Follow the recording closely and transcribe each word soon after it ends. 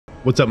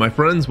What's up, my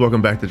friends?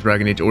 Welcome back to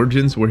Dragon Age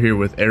Origins. We're here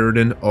with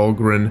Aroden,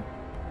 Aroden,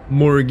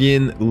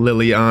 Morgan,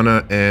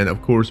 Liliana, and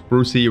of course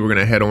Bowskii. We're going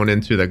to head on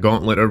into the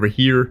gauntlet over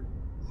here.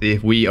 See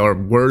if we are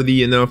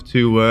worthy enough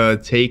to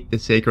take the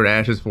sacred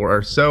ashes for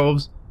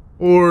ourselves,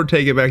 or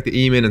take it back to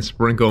Eamon and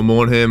sprinkle them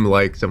on him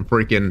like some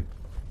freaking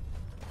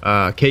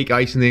cake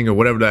icing or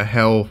whatever the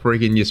hell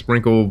freaking you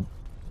sprinkle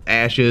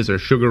ashes or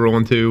sugar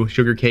onto,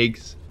 sugar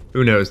cakes.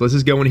 Who knows? Let's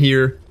just go in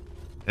here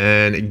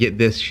and get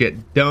this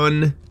shit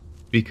done.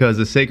 Because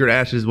the sacred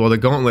ashes, well, the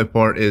gauntlet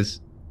part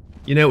is,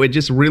 you know, it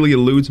just really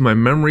eludes my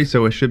memory,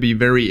 so it should be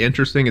very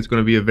interesting. It's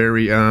going to be a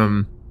very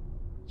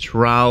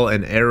trial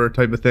and error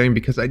type of thing,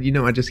 because I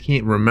just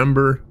can't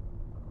remember.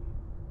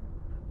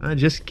 I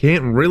just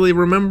can't really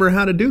remember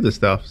how to do this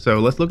stuff. So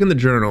let's look in the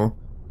journal.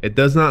 It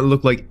does not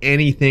look like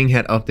anything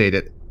had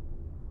updated.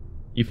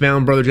 You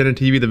found Brother Jenna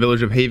TV. The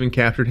village of Haven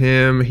captured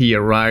him. He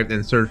arrived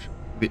and searched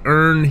the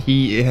urn.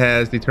 He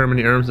has determined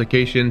the urn's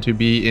location to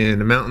be in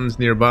the mountains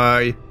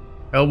nearby,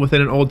 held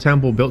within an old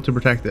temple built to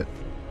protect it.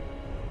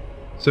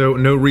 So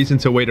no reason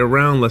to wait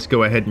around. Let's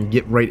go ahead and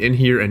get right in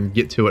here and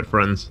get to it,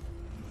 friends.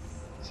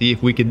 See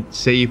if we can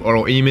save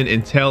Arl Eamon.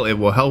 Intel, it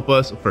will help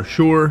us for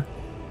sure.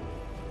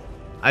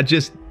 I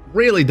just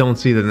really don't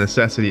see the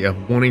necessity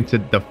of wanting to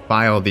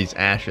defile these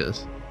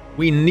ashes.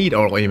 We need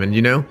Arl Eamon,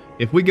 you know?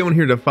 If we go in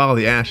here to defile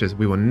the ashes,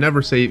 we will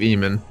never save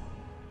Eamon.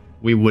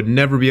 We would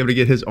never be able to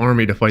get his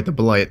army to fight the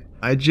Blight.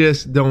 I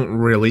just don't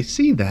really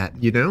see that,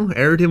 you know?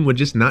 Aroden would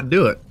just not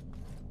do it.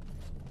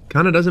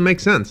 Kind of doesn't make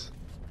sense.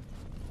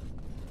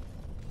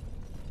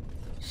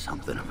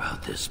 Something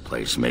about this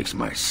place makes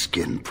my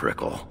skin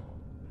prickle.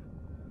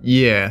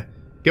 Yeah,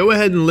 go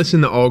ahead and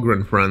listen to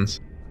Aroden, friends.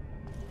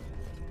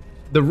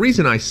 The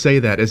reason I say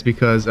that is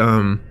because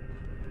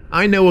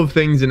I know of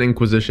things in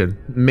Inquisition.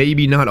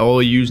 Maybe not all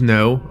of you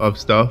know of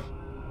stuff,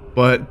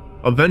 but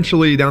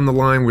eventually down the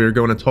line we're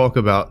going to talk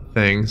about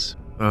things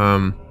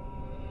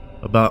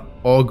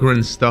about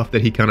Aroden's stuff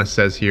that he kind of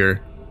says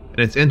here. And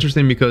it's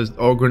interesting because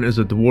Aroden is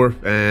a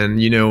dwarf, and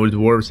you know,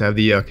 dwarves have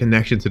the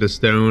connection to the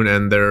stone,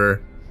 and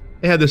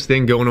they have this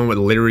thing going on with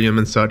lyrium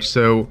and such.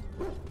 So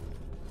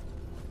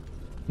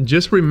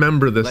just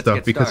remember this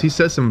stuff, because he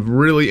says some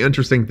really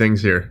interesting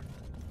things here.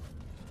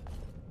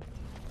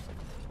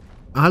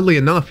 Oddly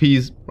enough,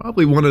 he's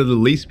probably one of the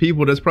least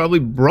people that's probably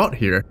brought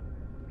here.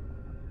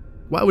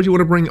 Why would you want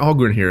to bring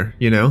Aroden here,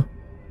 you know?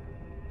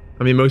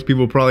 I mean, most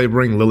people probably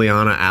bring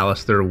Liliana,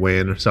 Alistair,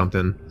 Wynn, or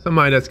something.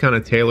 Somebody that's kind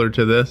of tailored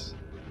to this,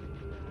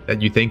 that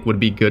you think would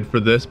be good for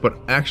this, but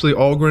actually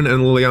Aroden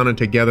and Liliana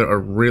together are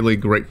really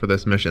great for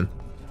this mission.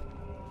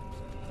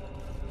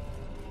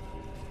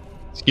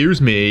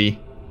 Excuse me.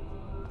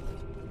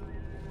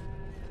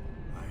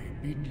 I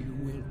bid you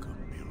welcome,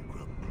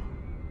 pilgrim.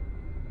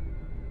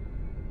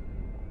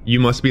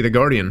 You must be the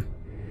Guardian.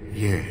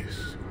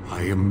 Yes,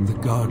 I am the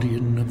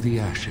Guardian of the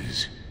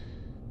Ashes.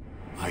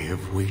 I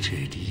have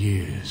waited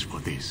years for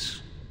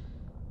this.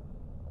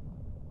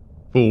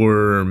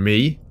 For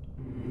me?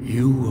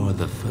 You are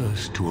the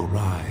first to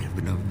arrive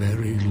in a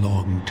very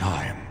long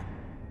time.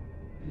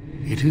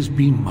 It has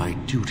been my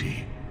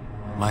duty,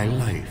 my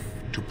life,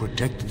 to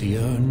protect the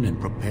urn and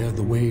prepare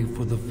the way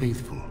for the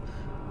faithful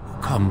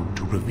who come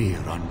to revere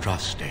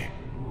Andraste.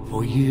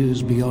 For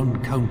years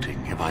beyond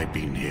counting have I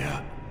been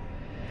here,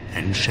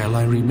 and shall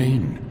I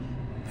remain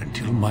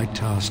until my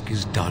task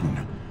is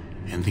done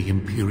and the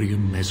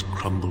Imperium has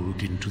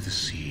crumbled into the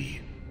sea.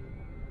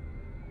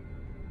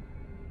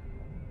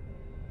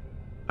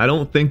 I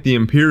don't think the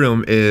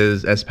Imperium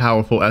is as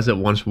powerful as it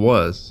once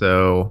was,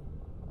 so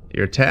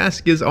your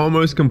task is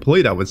almost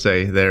complete, I would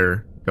say,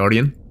 there,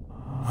 Guardian.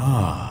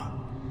 Ah,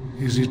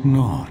 is it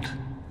not?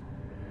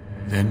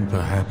 Then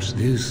perhaps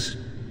this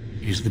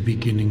is the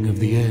beginning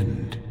of the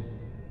end.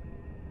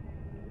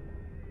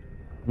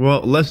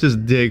 Well, let's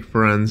just dig,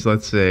 friends.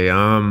 Let's see,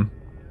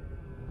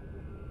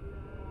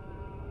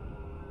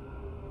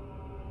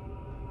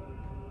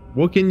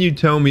 what can you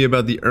tell me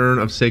about the Urn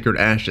of Sacred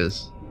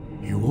Ashes?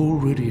 You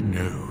already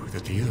know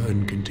that the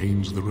urn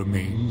contains the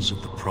remains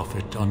of the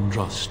prophet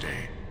Andraste.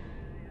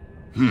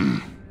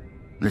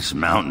 This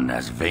mountain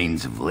has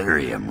veins of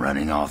lyrium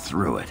running all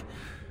through it.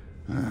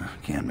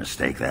 Can't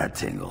mistake that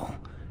tingle.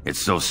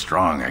 It's so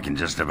strong I can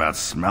just about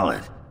smell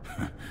it.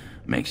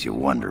 Makes you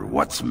wonder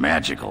what's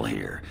magical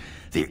here,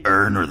 the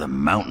urn or the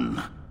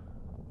mountain.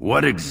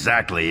 What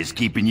exactly is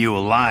keeping you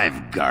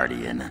alive,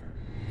 Guardian?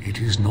 It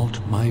is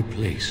not my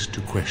place to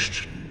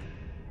question.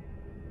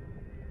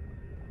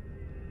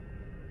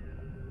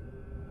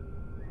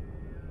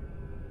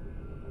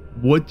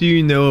 What do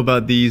you know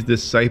about these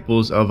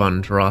disciples of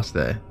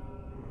Andraste?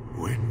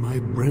 When my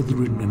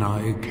brethren and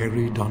I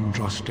carried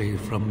Andraste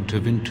from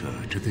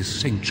Neverwinter to this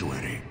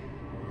sanctuary,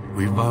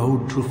 we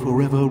vowed to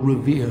forever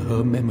revere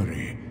her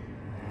memory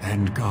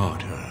and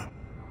guard her.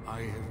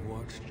 I have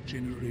watched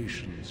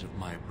generations of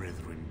my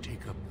brethren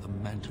take up the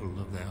mantle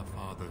of their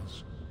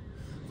fathers.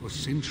 For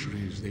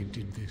centuries they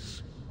did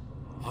this,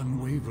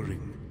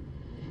 unwavering,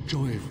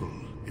 joyful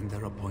in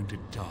their appointed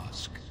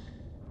task.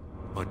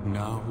 But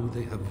now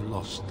they have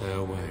lost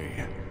their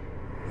way.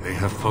 They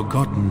have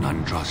forgotten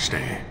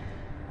Andraste,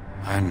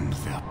 and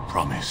their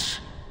promise.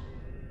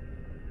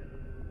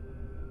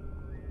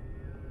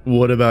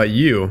 What about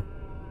you?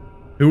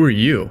 Who are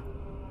you?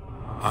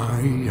 I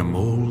am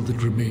all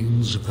that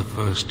remains of the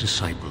first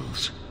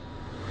disciples.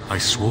 I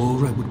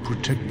swore I would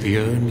protect the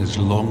urn as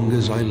long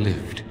as I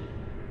lived,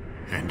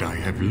 and I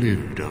have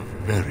lived a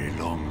very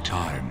long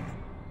time.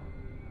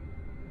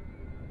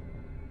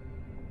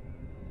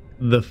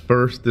 The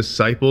first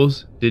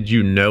disciples? Did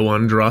you know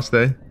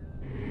Andraste?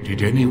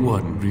 Did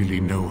anyone really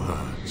know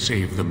her,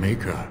 save the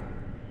Maker?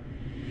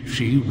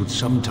 She would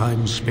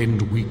sometimes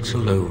spend weeks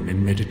alone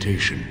in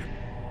meditation,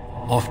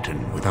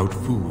 often without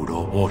food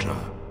or water.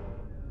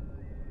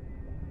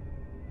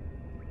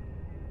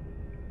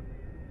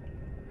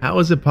 How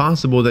is it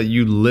possible that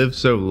you live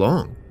so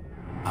long?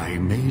 I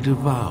made a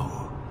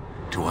vow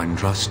to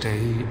Andraste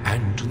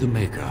and to the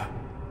Maker.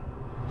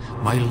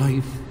 My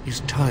life is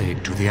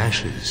tied to the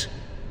ashes.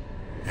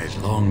 As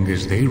long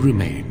as they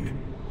remain,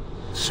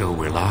 so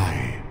will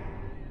I.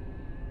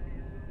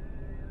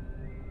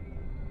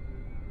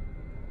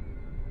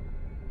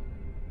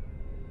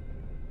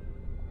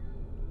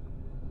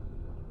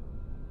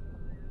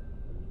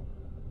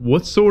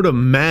 What sort of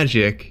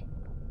magic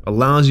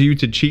allows you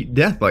to cheat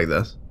death like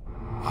this?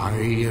 I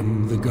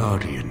am the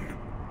Guardian.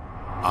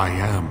 I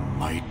am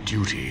my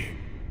duty.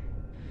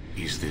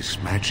 Is this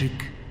magic,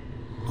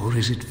 or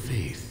is it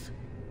faith?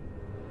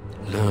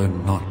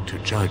 Learn not to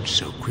judge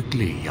so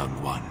quickly,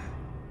 young one.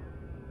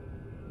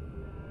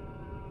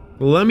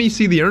 Let me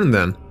see the urn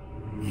then.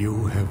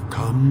 You have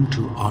come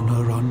to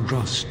honor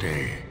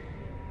Andraste,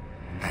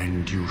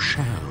 and you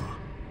shall,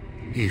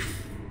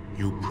 if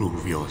you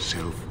prove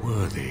yourself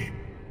worthy.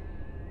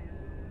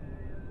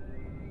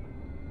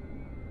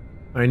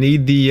 I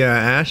need the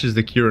ashes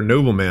to cure a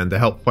nobleman to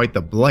help fight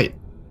the blight.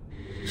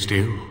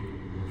 Still,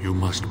 you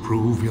must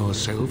prove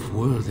yourself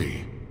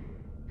worthy.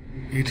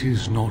 It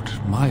is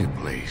not my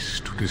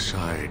place to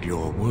decide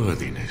your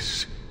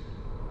worthiness.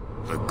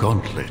 The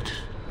gauntlet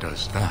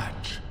does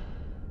that.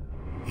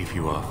 If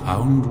you are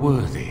found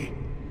worthy,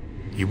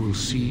 you will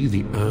see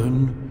the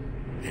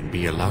urn and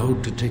be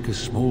allowed to take a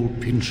small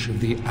pinch of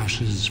the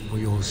ashes for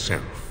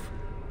yourself.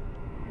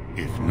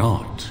 If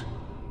not...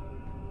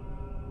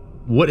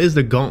 What is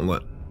the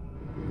gauntlet?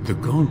 The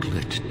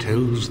gauntlet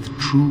tells the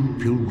true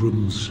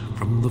pilgrims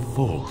from the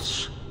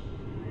false.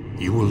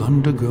 You will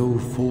undergo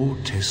 4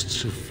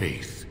 tests of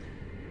faith,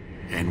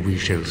 and we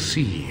shall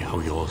see how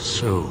your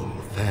soul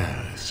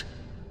fares.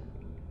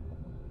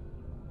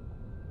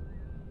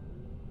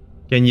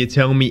 Can you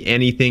tell me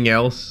anything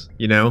else,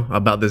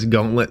 about this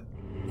gauntlet?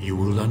 You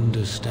will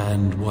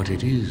understand what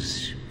it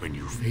is when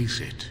you face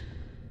it.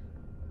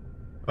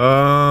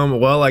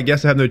 Well, I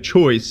guess I have no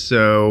choice,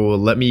 so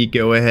let me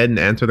go ahead and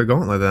enter the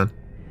gauntlet then.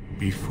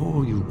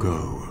 Before you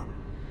go,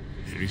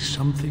 there is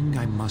something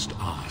I must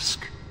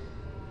ask.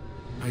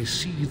 I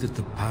see that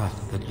the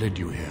path that led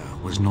you here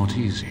was not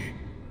easy.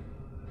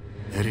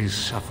 There is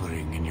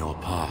suffering in your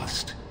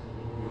past.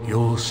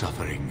 Your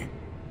suffering,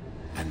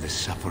 and the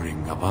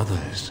suffering of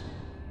others.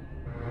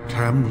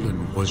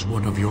 Tamlin was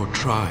one of your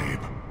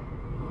tribe,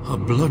 a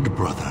blood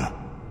brother.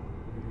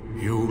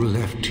 You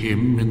left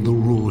him in the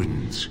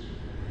ruins,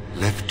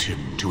 left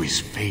him to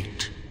his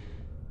fate.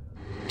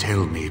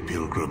 Tell me,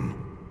 Pilgrim,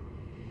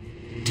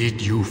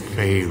 did you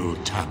fail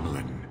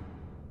Tamlin?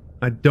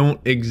 I don't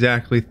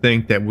exactly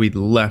think that we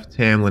left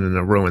Tamlin in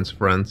the ruins,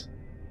 friends.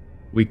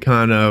 We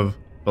kind of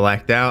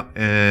blacked out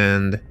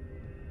and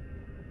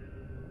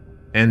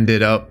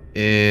ended up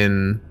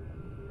in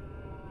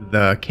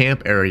the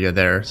camp area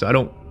there. So I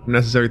don't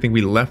necessarily think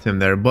we left him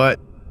there, but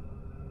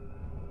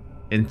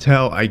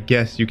until I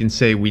guess you can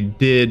say we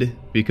did,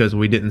 because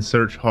we didn't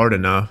search hard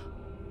enough.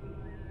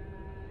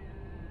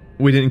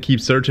 We didn't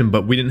keep searching,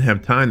 but we didn't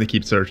have time to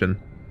keep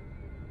searching.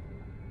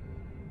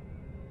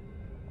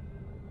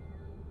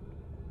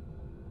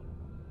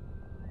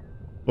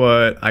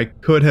 But I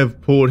could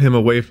have pulled him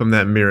away from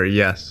that mirror,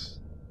 yes.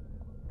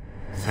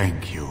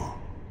 Thank you.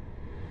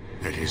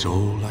 That is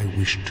all I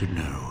wish to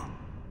know.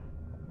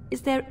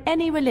 Is there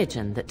any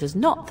religion that does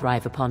not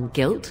thrive upon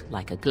guilt,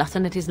 like a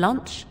glutton at his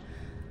lunch?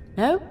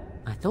 No,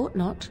 I thought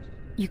not.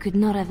 You could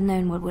not have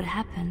known what would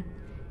happen.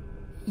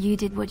 You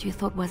did what you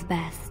thought was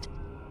best.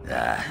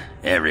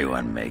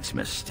 Everyone makes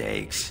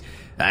mistakes.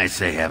 I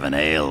say have an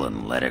ale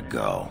and let it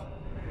go.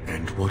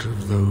 And what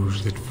of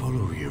those that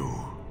follow you?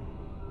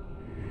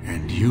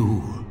 And you?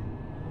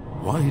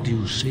 Why do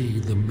you say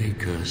the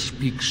Maker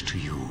speaks to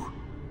you,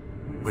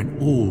 when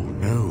all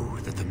know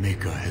that the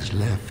Maker has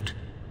left?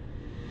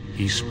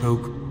 He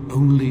spoke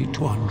only to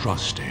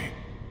Andraste.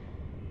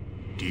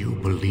 Do you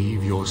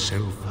believe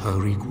yourself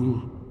her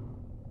equal?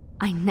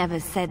 I never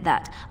said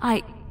that.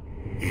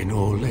 In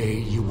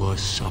Orlais you were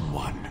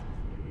someone.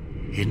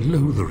 In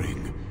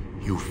Lothering,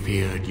 you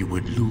feared you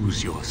would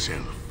lose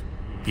yourself,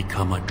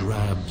 become a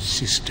drab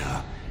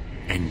sister,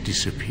 and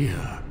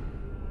disappear.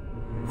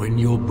 When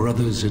your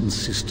brothers and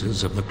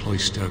sisters of the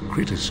cloister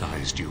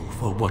criticized you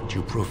for what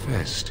you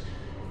professed,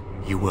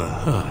 you were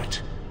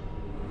hurt,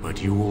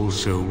 but you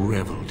also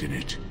reveled in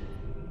it.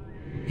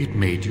 It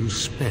made you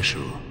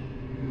special,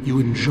 You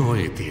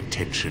enjoyed the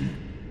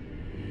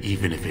attention,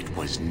 even if it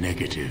was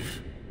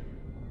negative.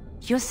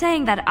 You're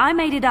saying that I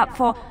made it up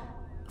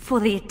for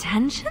the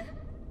attention?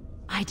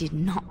 I did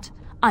not.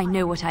 I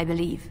know what I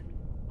believe.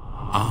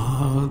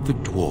 Ah, the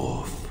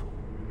dwarf.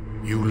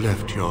 You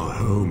left your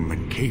home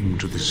and came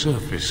to the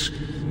surface,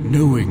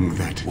 knowing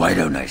that... Why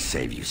don't I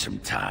save you some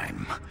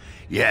time?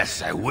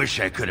 Yes, I wish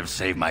I could have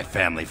saved my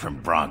family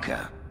from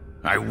Bronca.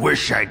 I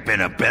wish I'd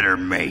been a better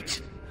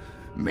mate.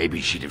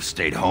 Maybe she'd have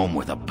stayed home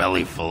with a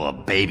belly full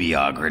of baby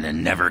Ogren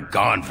and never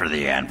gone for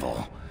the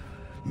anvil.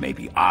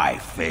 Maybe I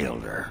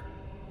failed her.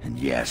 And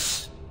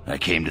yes, I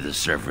came to the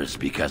surface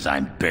because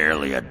I'm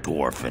barely a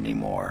dwarf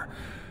anymore.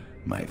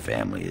 My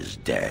family is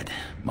dead.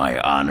 My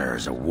honor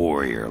as a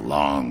warrior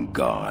long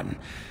gone.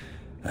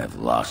 I've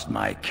lost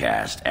my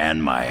caste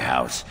and my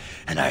house,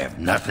 and I have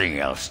nothing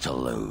else to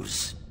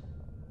lose.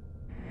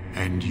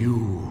 And you,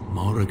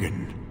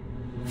 Morrigan,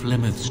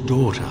 Flemeth's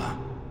daughter,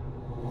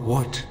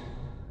 what?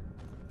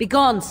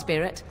 Begone,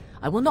 spirit.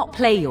 I will not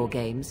play your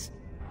games.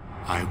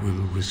 I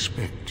will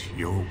respect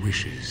your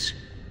wishes.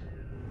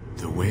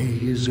 The way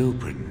is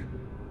open.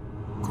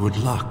 Good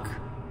luck,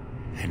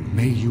 and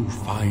may you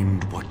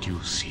find what you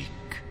seek.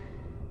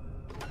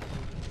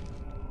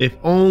 If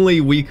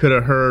only we could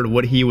have heard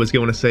what he was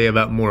going to say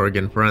about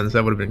Morrigan, friends.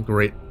 That would have been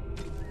great.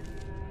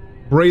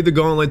 Brave the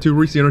gauntlet. To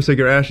reach the inner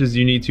sacred ashes,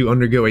 you need to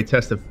undergo a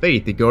test of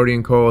fate. The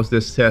Guardian calls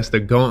this test the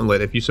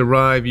gauntlet. If you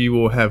survive, you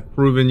will have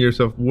proven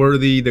yourself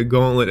worthy. The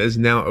gauntlet is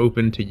now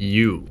open to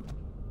you.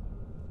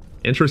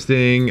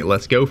 Interesting.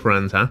 Let's go,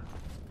 friends, huh?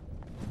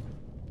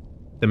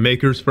 The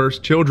Maker's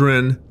first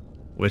children,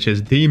 which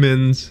is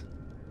demons.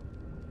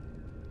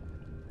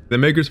 The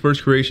Maker's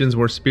first creations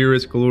were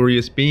spirits,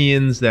 glorious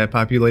beings that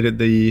populated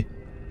the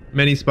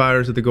many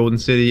spires of the Golden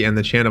City, and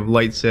the Chant of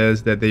Light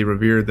says that they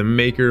revered the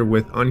Maker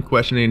with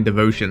unquestioning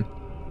devotion.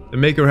 The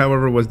Maker,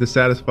 however, was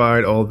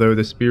dissatisfied, although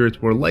the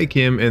spirits were like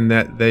him in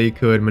that they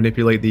could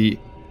manipulate the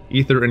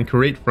ether and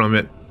create from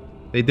it.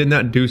 They did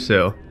not do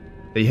so.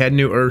 They had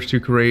no urge to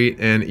create,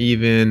 and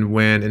even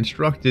when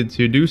instructed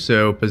to do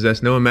so,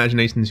 possessed no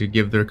imagination to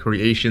give their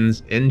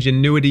creations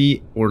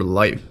ingenuity or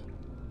life.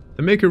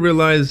 The Maker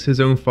realized his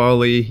own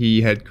folly.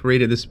 He had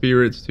created the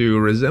spirits to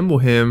resemble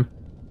him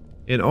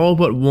in all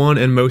but one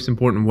and most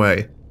important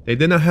way. They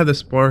did not have the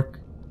spark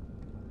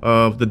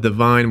of the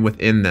divine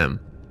within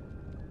them.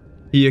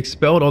 He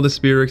expelled all the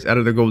spirits out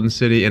of the Golden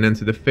City and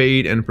into the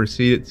Fade and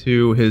proceeded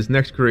to his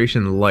next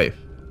creation, life.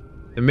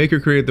 The Maker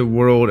created the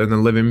world and the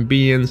living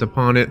beings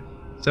upon it,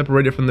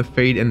 separated from the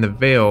Fade and the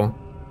Veil.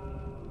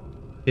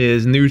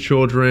 His new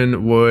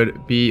children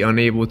would be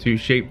unable to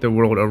shape the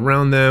world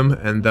around them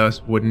and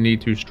thus would need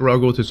to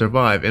struggle to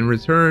survive. In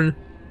return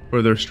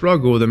for their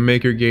struggle, the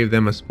Maker gave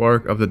them a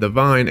spark of the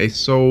divine, a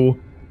soul,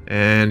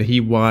 and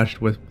he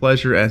watched with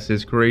pleasure as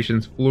his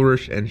creations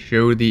flourished and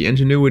showed the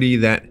ingenuity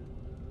that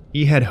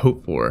he had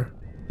hoped for.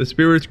 The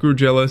spirits grew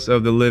jealous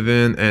of the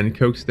living and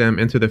coaxed them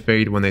into the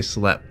Fade when they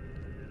slept.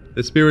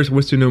 The spirits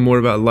wished to know more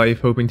about life,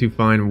 hoping to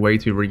find a way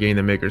to regain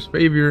the Maker's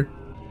favor.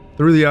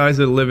 Through the eyes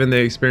of the living,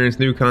 they experienced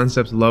new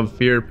concepts: love,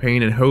 fear,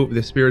 pain, and hope.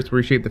 The spirits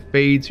reshaped the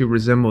Fade to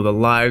resemble the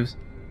lives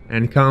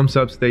and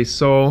concepts they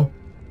saw,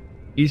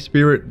 each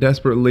spirit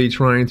desperately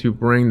trying to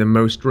bring the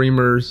most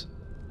dreamers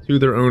to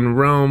their own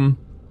realm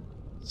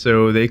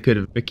so they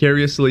could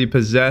vicariously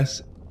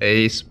possess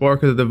a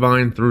spark of the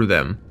divine through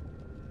them.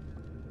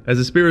 As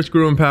the spirits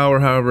grew in power,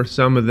 however,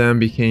 some of them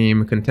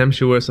became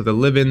contemptuous of the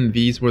living.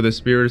 These were the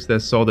spirits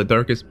that saw the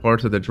darkest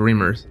parts of the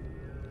dreamers.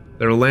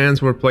 Their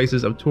lands were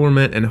places of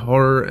torment and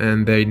horror,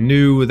 and they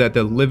knew that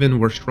the living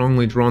were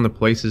strongly drawn to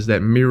places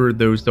that mirrored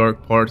those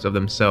dark parts of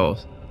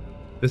themselves.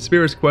 The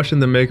spirits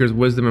questioned the Maker's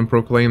wisdom and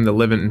proclaimed the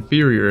living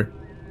inferior.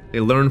 They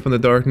learned from the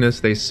darkness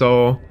they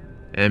saw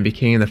and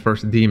became the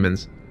first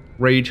demons.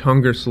 Rage,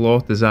 hunger,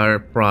 sloth, desire,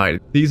 pride.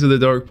 These are the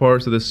dark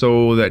parts of the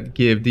soul that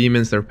give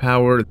demons their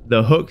power.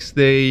 The hooks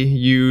they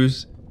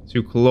use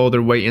to claw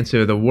their way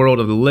into the world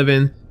of the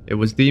living. It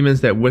was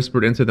demons that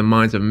whispered into the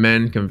minds of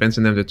men,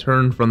 convincing them to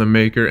turn from the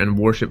Maker and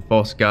worship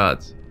false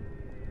gods.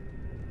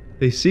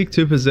 They seek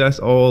to possess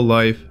all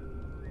life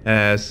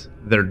as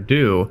their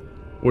due,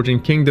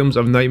 forging kingdoms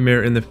of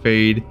nightmare in the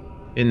Fade,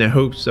 in the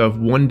hopes of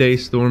one day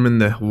storming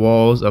the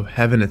walls of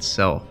heaven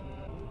itself.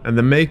 And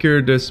the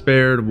Maker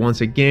despaired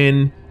once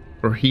again,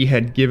 for he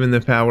had given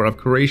the power of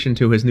creation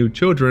to his new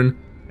children,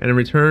 and in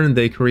return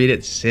they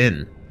created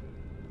sin.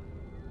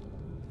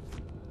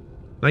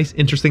 Nice,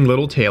 interesting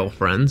little tale,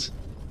 friends.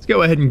 Let's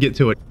go ahead and get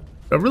to it.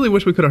 I really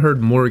wish we could have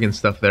heard Morrigan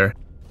stuff there.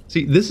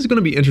 See, this is going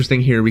to be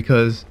interesting here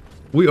because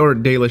we are a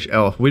Dalish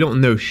elf. We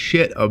don't know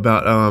shit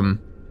about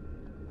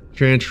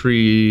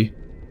Chantry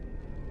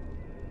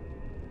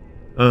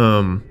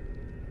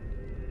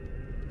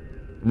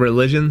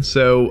religion,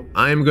 so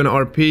I'm gonna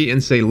RP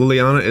and say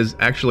Liliana is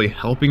actually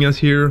helping us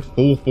here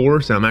full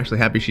force. I'm actually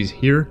happy she's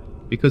here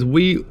because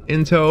we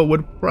intel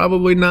would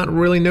probably not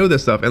really know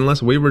this stuff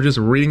unless we were just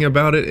reading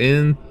about it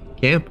in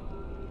camp,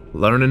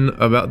 learning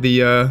about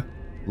the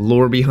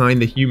lore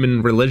behind the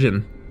human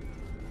religion.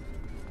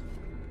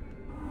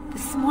 The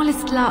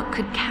smallest lark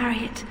could carry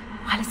it,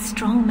 while while a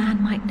strong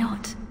man might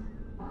not.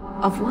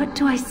 Of what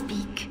do I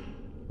speak?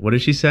 What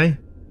did she say?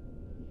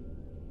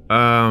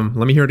 Let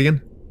me hear it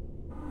again.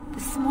 The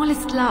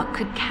smallest lark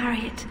could carry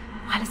it,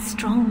 while a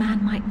strong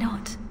man might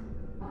not.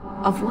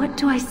 Of what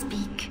do I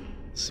speak?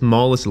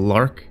 Smallest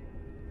lark?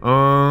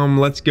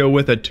 Let's go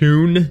with a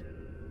tune.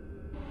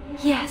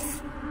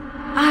 Yes,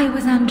 I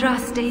was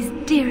Andraste's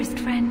dearest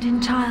friend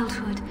in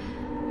childhood,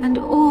 and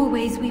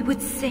always we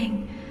would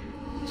sing.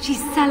 She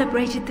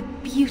celebrated the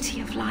beauty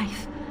of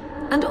life,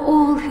 and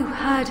all who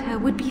heard her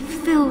would be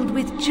filled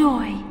with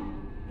joy.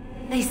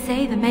 They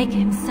say the Maker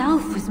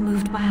himself was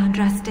moved by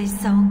Andraste's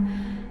song,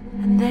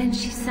 and then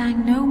she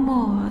sang no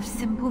more of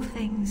simple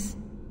things.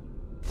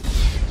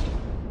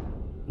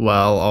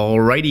 Well,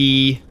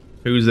 alrighty.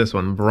 Who's this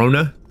one?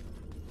 Brona?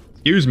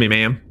 Excuse me,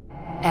 ma'am.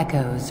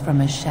 Echoes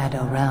from a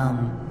shadow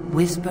realm,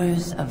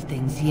 whispers of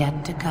things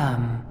yet to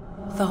come.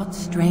 Thought's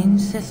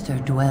strange sister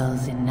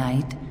dwells in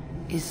night,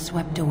 is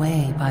swept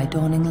away by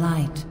dawning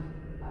light.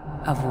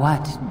 Of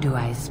what do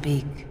I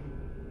speak?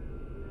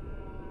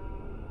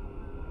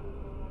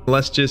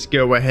 Let's just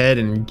go ahead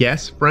and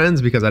guess,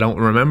 friends, because I don't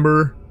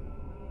remember.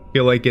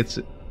 Feel like it's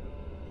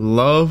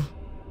love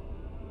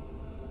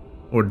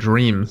or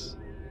dreams.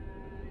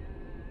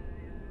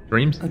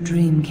 Dreams? A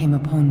dream came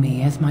upon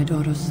me as my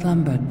daughter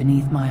slumbered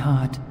beneath my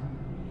heart.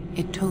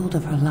 It told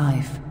of her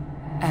life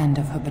and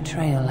of her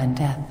betrayal and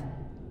death.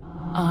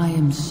 I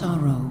am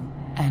sorrow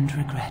and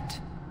regret.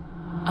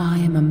 I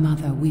am a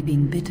mother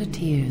weeping bitter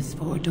tears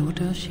for a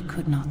daughter she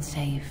could not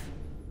save.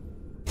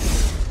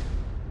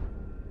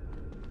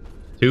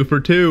 2 for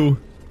 2.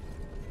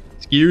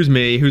 Excuse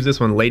me, who's this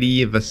one?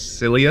 Lady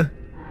Vasilia?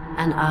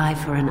 An eye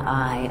for an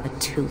eye, a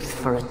tooth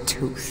for a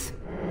tooth.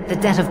 The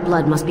debt of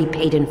blood must be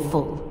paid in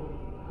full.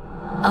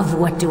 Of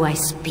what do I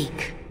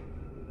speak?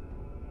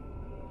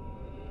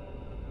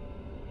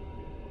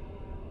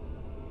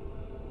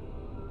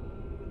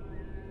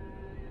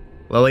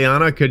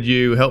 Liliana, could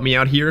you help me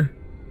out here?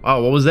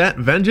 Oh, what was that?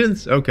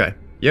 Vengeance? Okay.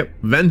 Yep,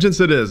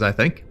 vengeance it is, I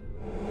think.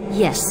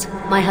 Yes,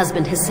 my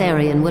husband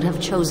Hissarion would have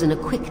chosen a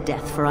quick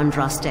death for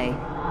Andraste.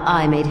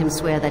 I made him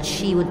swear that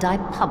she would die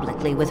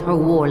publicly with her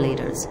war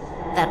leaders,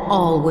 that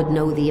all would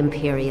know the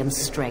Imperium's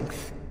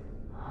strength.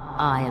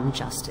 I am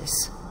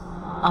justice.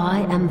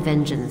 I am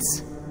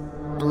vengeance.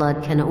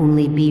 Blood can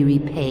only be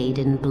repaid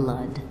in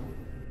blood.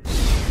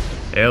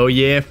 Hell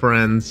yeah,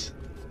 friends.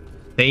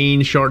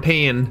 Thane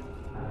Shartan.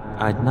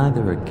 I'd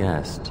neither a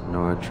guest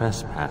nor a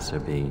trespasser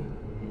be.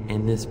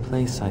 In this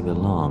place I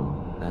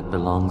belong, that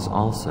belongs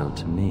also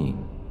to me.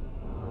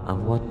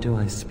 Of what do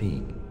I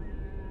speak?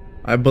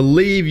 I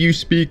believe you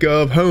speak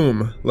of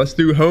home. Let's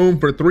do home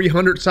for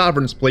 300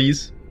 sovereigns,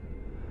 please.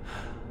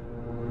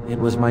 It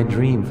was my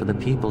dream for the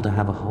people to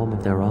have a home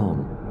of their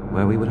own,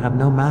 where we would have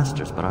no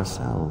masters but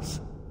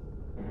ourselves.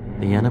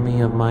 The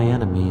enemy of my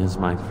enemy is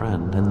my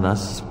friend, and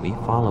thus we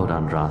followed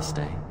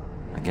Andraste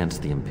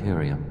against the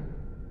Imperium.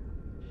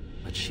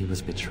 But she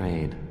was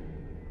betrayed,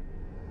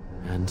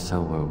 and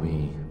so were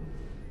we.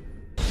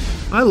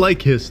 I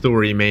like his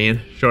story,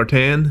 man.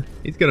 Shartan.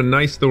 He's got a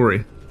nice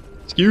story.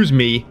 Excuse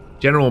me,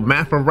 General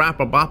Maffa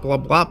Rappa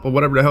Bopla Blop, or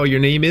whatever the hell your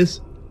name is.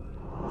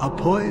 A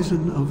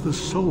poison of the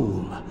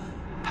soul,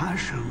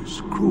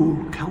 passion's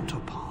cruel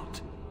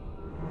counterpart.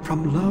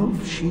 From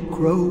love she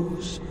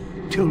grows,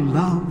 till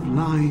love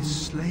lies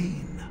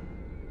slain.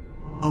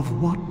 Of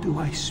what do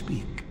I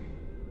speak?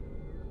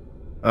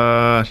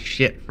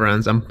 Shit,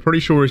 friends. I'm pretty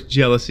sure it's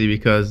jealousy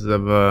because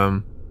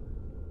of,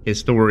 his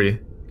story.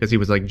 Because he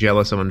was, like,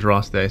 jealous of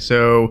Andraste.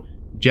 So,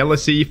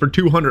 jealousy for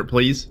 200,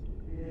 please.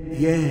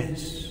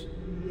 Yes,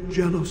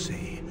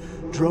 jealousy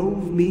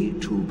drove me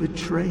to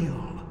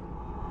betrayal.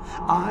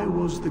 I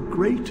was the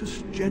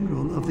greatest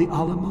general of the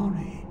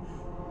Alamari,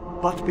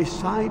 but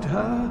beside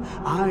her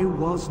I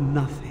was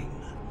nothing.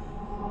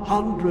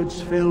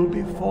 Hundreds fell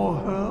before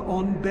her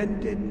on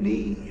bended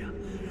knee.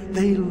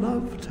 They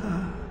loved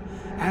her,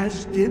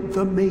 as did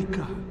the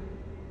Maker.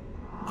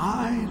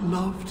 I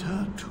loved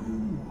her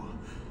too.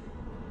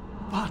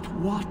 But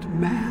what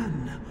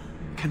man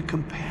can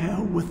compare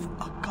with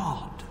a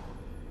god?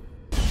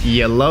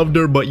 You loved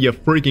her, but you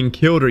freaking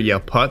killed her, you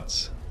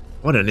putz.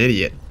 What an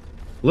idiot.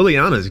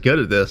 Liliana's good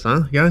at this,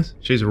 huh, guys?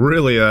 She's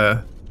really,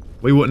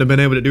 we wouldn't have been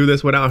able to do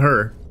this without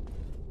her.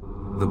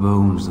 The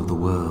bones of the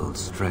world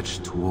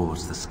stretched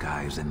towards the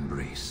sky's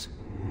embrace,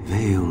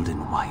 veiled in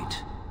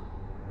white,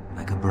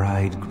 like a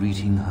bride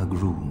greeting her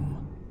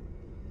groom.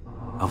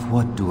 Of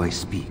what do I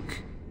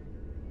speak?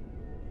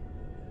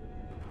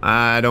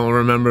 I don't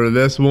remember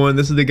this one.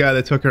 This is the guy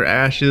that took her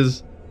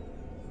ashes.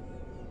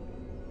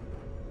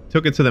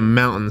 Took it to the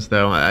mountains,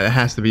 though. It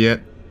has to be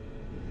it.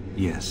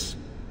 Yes.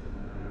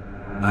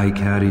 I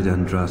carried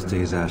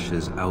Andraste's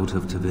ashes out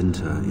of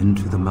Tevinter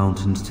into the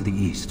mountains to the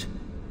east,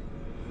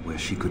 where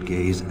she could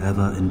gaze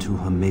ever into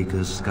her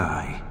Maker's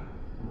sky.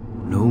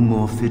 No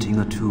more fitting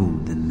a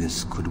tomb than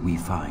this could we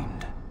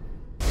find.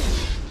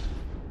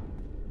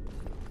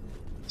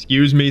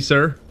 Excuse me,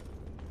 sir.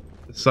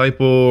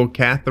 Disciple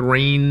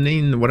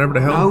Catherine, whatever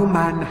the hell. No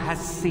man has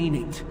seen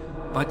it,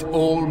 but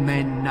all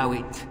men know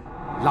it.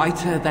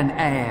 Lighter than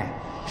air,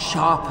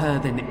 sharper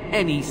than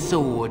any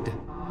sword,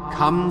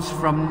 comes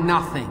from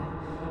nothing,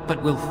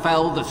 but will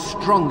fell the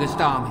strongest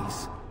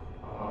armies.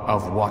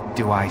 Of what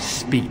do I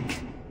speak?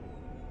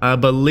 I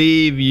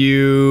believe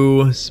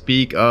you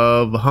speak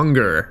of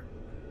hunger.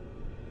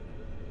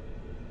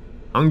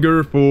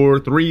 Hunger for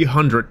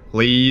 300,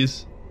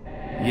 please.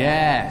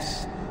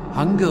 Yes,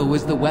 hunger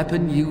was the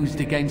weapon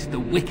used against the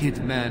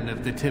wicked men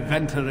of the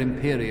Tevinter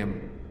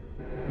Imperium.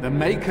 The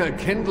Maker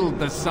kindled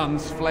the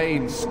sun's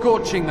flame,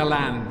 scorching the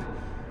land.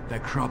 Their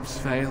crops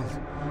failed,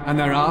 and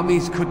their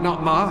armies could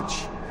not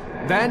march.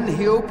 Then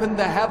he opened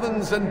the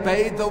heavens and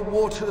bade the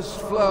waters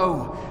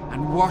flow,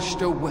 and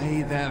washed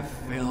away their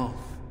filth.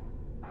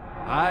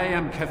 I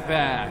am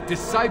Kefir,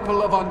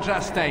 disciple of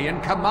Andraste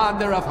and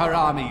commander of her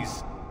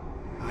armies.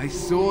 I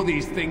saw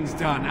these things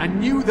done, and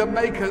knew the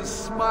Makers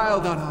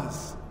smiled on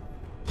us.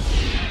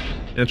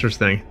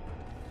 Interesting.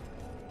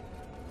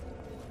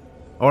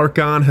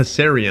 Archon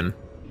Hasarian.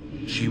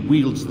 She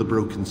wields the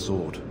broken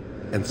sword,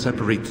 and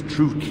separates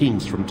true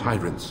kings from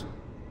tyrants.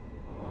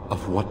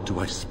 Of what do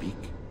I speak?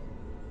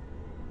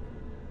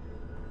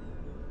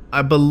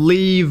 I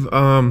believe,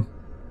 the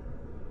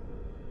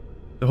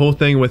whole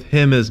thing with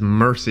him is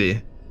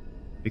mercy.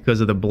 Because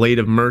of the Blade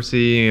of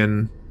Mercy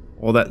and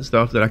all that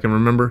stuff that I can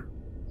remember.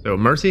 So,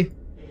 mercy?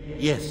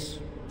 Yes.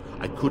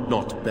 I could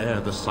not bear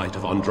the sight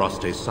of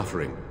Andraste's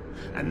suffering,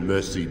 and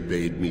mercy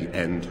bade me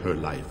end her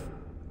life.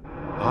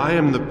 I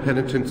am the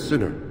penitent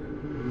sinner,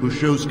 who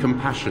shows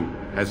compassion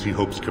as he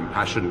hopes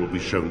compassion will be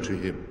shown to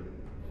him.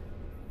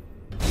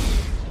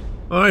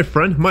 Alright,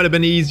 friend. Might have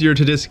been easier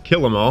to just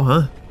kill them all,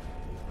 huh?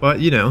 But,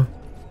 you know.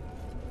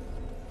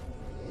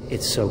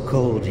 It's so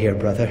cold here,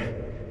 brother.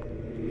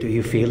 Do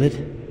you feel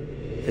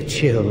it? The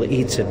chill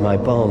eats at my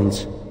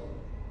bones.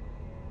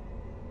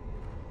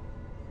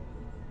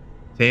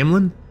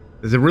 Tamlin?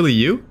 Is it really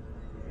you?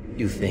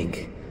 You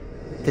think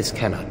this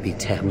cannot be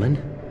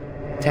Tamlin?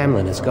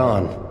 Tamlin is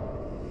gone.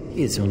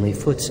 He is only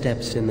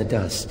footsteps in the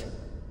dust.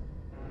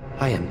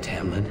 I am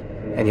Tamlin,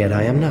 and yet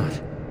I am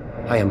not.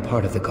 I am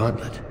part of the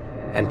gauntlet,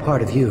 and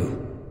part of you.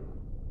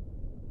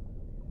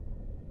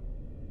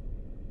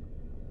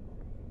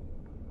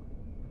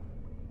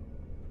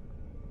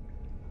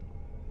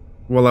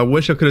 Well, I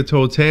wish I could have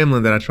told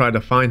Tamlin that I tried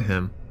to find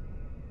him.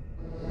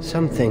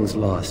 Some things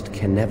lost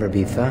can never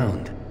be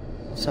found.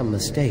 Some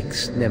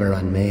mistakes never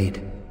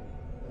unmade.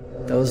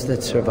 Those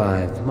that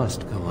survive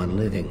must go on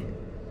living.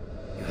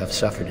 You have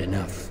suffered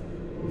enough,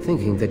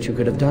 thinking that you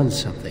could have done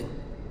something.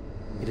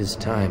 It is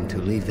time to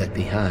leave that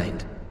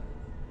behind.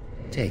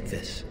 Take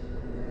this.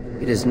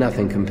 It is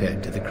nothing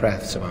compared to the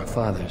crafts of our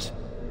fathers,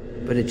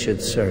 but it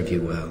should serve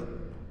you well.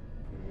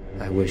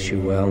 I wish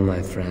you well,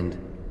 my friend.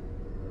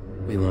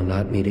 We will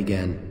not meet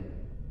again.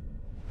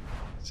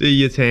 See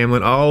ya,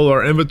 Tamlin. Oh,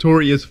 our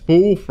inventory is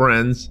full,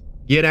 friends.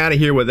 Get out of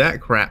here with that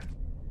crap.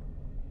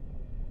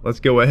 Let's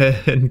go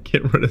ahead and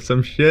get rid of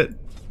some shit.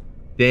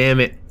 Damn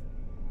it.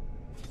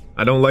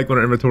 I don't like when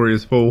our inventory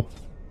is full.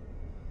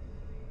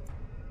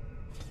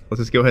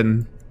 Let's just go ahead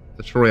and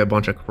destroy a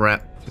bunch of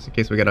crap, just in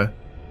case we gotta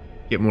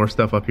get more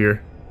stuff up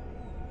here.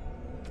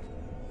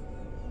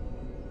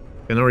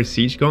 Canary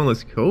Siege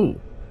Gauntlets, cool.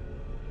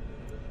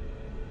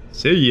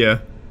 See ya.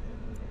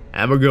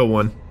 Have a good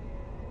one.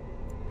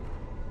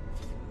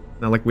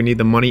 Not like we need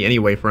the money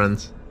anyway,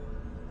 friends.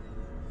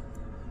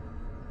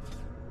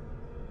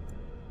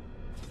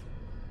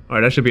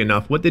 Alright, that should be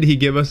enough. What did he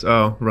give us?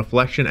 Oh,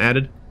 reflection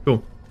added.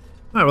 Cool.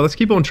 Alright, well, let's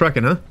keep on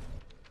trekking, huh?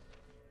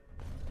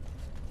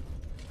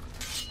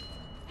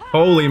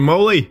 Holy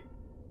moly!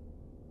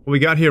 What we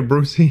got here,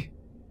 Brucey?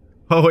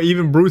 Oh,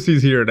 even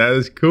Brucey's here. That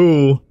is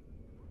cool.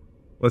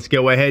 Let's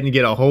go ahead and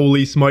get a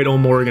holy smite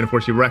on Morrigan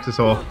before she wrecks us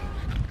all.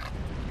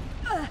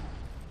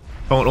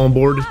 Taunt on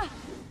board.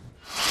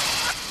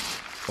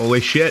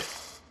 Holy shit.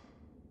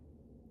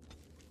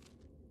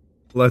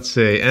 Let's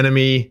see.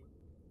 Enemy.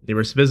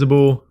 Nearest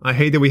visible. I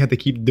hate that we have to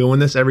keep doing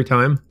this every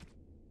time.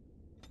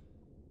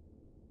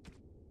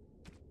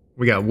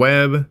 We got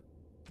web.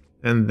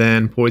 And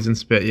then poison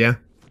spit, yeah?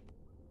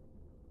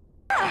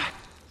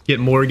 Get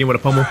Morrigan with a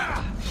pummel.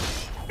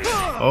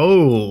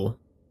 Oh.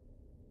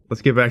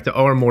 Let's get back to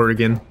our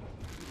Morrigan.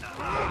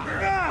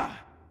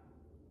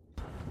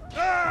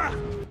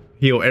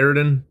 Heal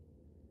Aroden.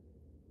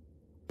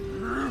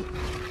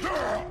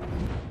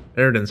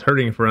 Aroden's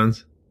hurting,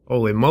 friends.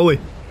 Holy moly.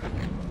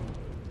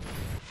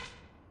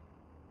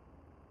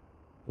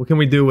 What can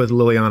we do with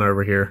Liliana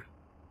over here?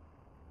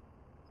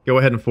 Go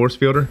ahead and force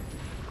field her.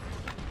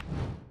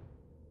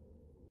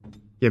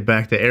 Get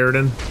back to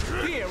Aroden.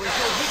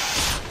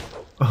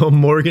 Oh,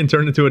 Morrigan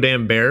turned into a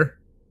damn bear.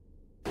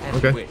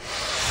 Okay.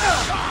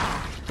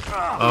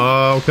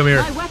 Oh, come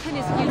here.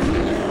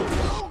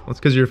 That's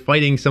because you're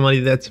fighting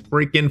somebody that's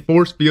freaking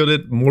force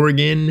fielded.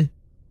 Morrigan.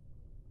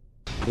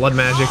 Blood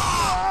magic.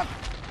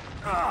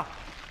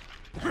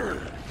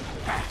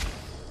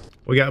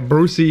 We got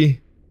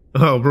Brucey.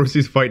 Oh,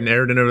 Brucey's fighting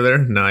Aroden over there.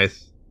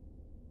 Nice.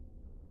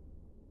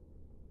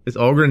 Is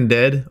Algren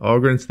dead?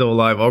 Algren's still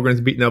alive.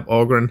 Algren's beating up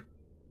Algren.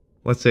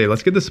 Let's see.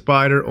 Let's get the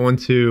spider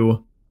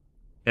onto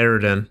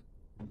Aroden.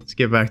 Let's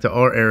get back to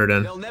our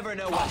Aroden. They'll never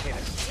know what hit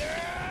us.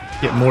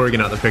 Get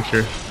Morrigan out of the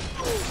picture.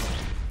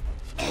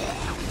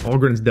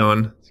 Algren's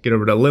done. Let's get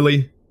over to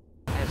Lily.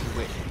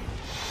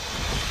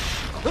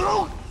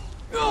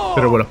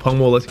 Hit her with a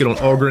pummel. Let's get on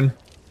Algren.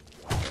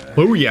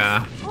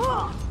 Booyah!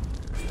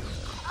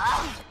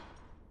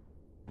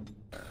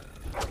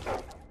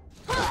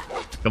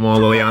 Come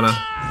on, Liliana.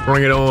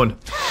 Bring it on.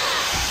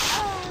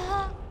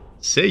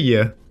 See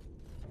ya.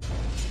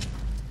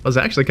 That was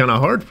actually kind of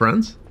hard,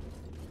 friends.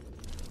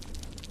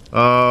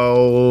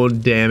 Oh,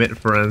 damn it,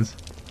 friends.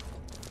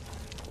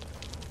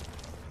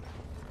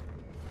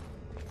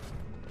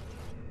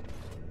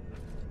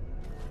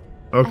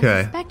 Okay.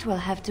 I suspect we'll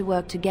have to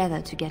work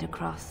together to get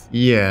across.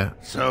 Yeah.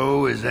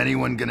 So, is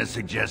anyone gonna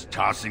suggest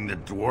tossing the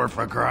dwarf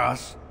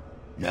across?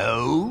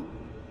 No?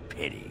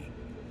 Pity.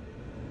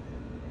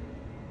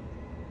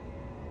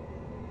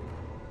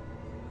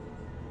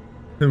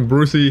 And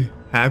Brucey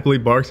happily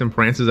barks and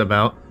prances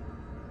about.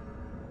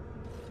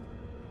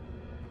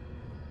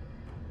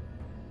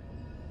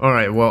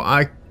 Alright,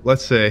 well,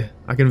 let's say,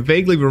 I can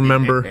vaguely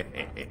remember.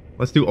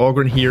 Let's do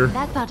Algren here.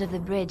 That part of the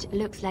bridge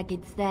looks like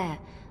it's there,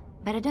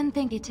 but I don't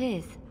think it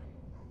is.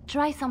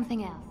 Try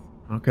something else.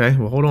 Okay,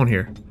 well, hold on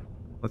here.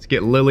 Let's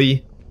get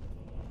Lily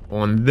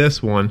on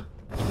this one.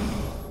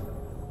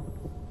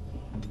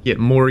 Get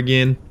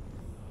Morrigan.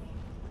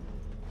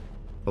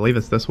 I believe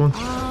it's this one.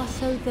 Ah,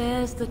 so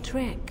there's the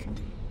trick.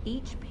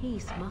 Each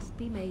piece must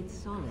be made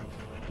solid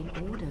in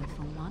order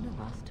for one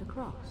of us to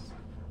cross.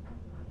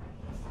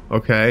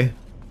 Okay.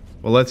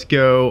 Well, let's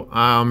go.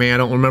 Oh, man, I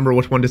don't remember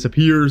which one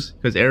disappears,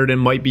 because Aroden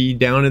might be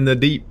down in the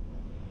deep.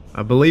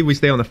 I believe we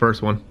stay on the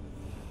first one.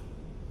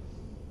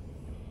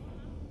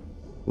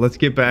 Let's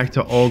get back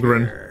to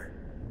Algren. Sure.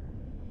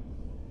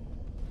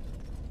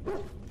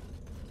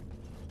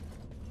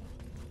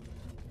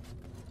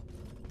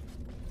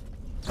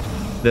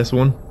 This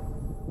one.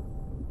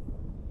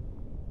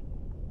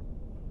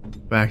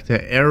 Back to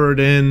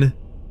Aroden.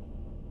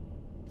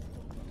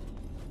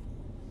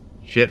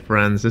 Shit,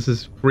 friends. This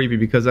is creepy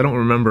because I don't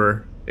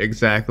remember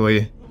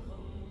exactly.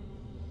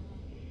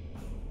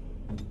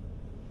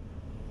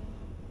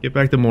 Get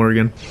back to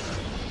Morrigan.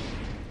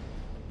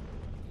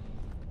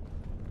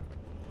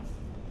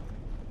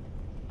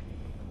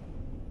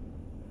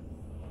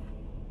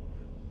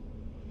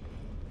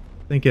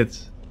 I think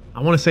it's...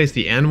 I want to say it's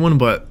the end one,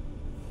 but...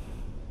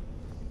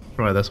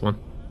 try this one.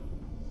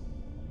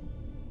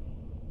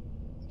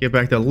 Get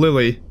back to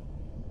Lily.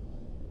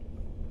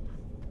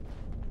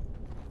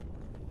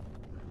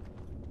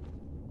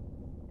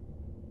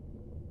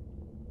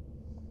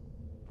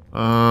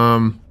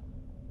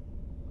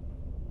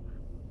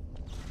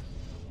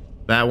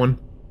 That one.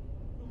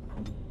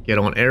 Get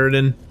on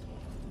Aroden.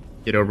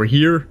 Get over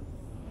here.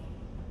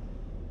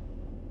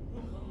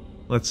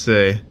 Let's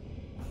see.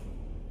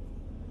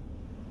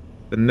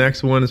 The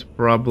next one is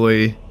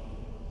probably...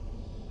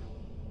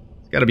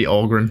 it's gotta be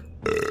Algren.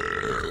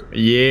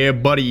 Yeah,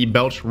 buddy, you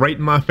belched right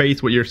in my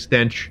face with your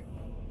stench.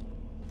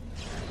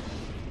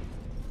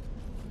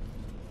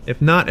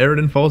 If not,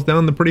 Aroden falls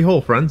down the pretty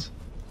hole, friends.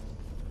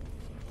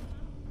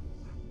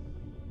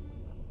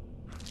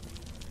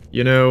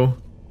 You know...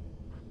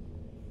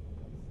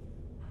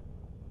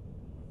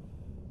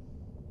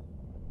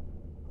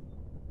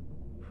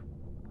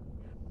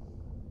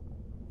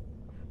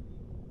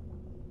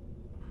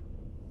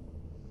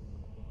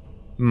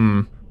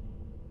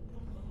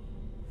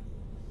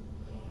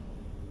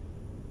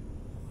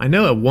 I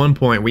know at one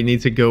point we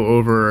need to go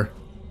over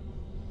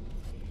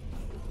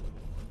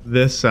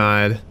this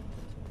side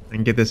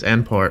and get this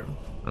end part.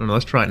 I don't know,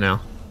 let's try it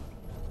now.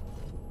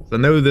 So I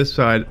know this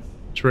side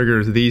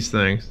triggers these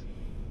things.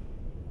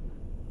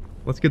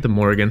 Let's get to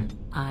Morrigan.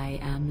 I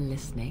am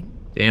listening.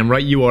 Damn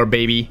right you are,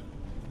 baby.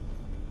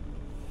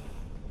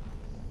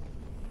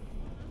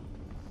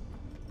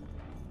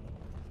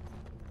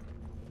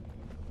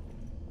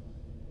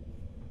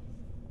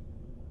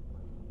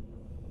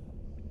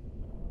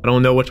 I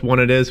don't know which one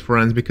it is,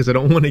 friends, because I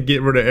don't want to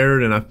get rid of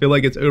Aroden. I feel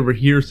like it's over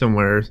here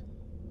somewhere.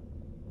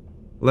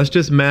 Let's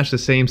just match the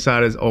same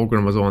side as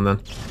Algren was on then.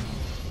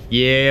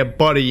 Yeah,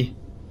 buddy.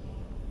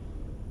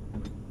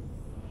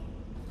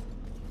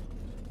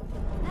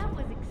 That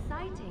was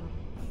exciting.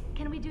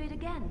 Can we do it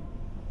again?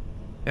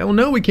 Hell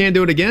no, we can't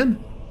do it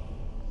again.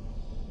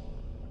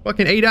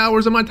 Fucking 8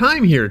 hours of my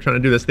time here trying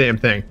to do this damn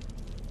thing.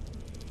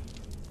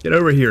 Get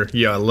over here,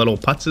 you little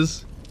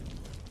putzes.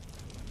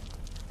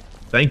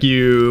 Thank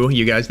you.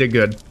 You guys did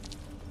good.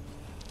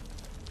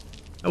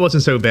 That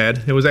wasn't so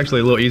bad. It was actually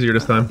a little easier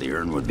this time. The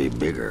urn would be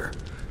bigger.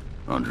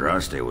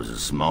 Andraste was a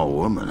small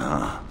woman,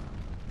 huh?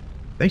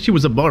 I think she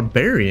was a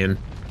barbarian.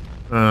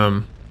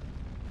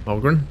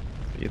 Algren.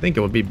 You think it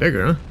would be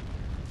bigger, huh?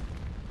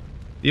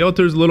 The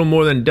altar's a little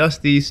more than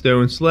dusty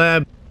stone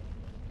slab.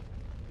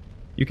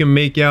 You can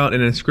make out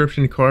an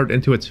inscription carved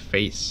into its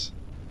face.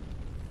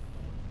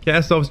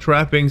 Cast off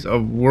trappings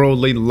of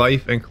worldly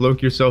life and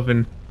cloak yourself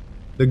in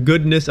the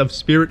goodness of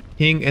spirit,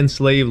 king and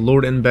slave,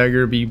 lord and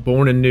beggar, be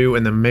born anew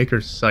in the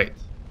Maker's sight.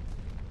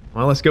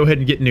 Well, let's go ahead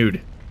and get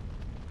nude.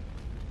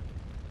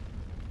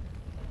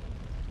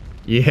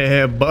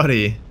 Yeah,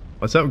 buddy.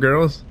 What's up,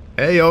 girls?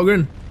 Hey,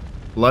 Ogren.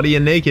 Bloody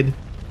and naked.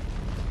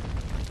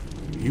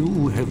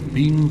 You have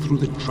been through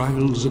the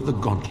trials of the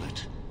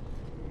gauntlet.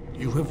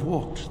 You have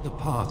walked the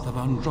path of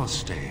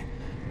Andraste,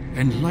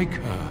 and like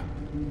her,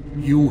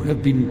 you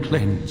have been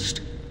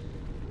cleansed.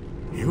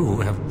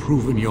 You have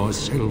proven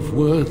yourself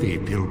worthy,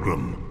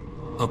 pilgrim.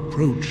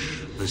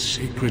 Approach the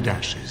sacred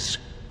ashes.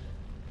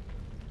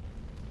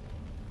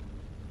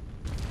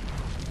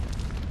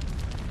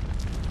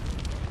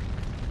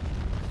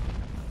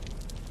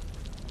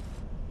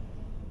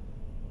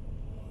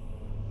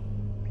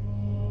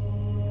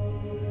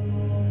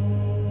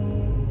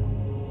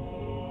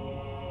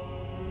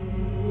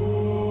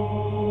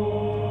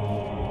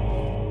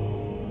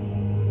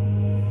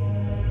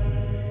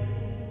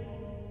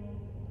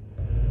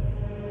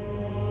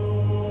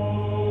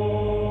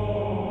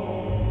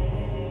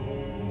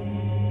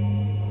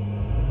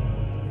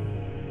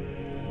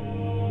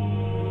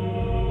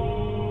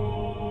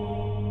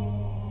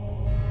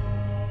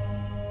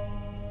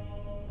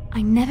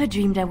 I never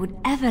dreamed I would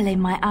ever lay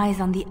my eyes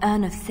on the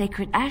urn of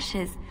sacred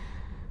ashes.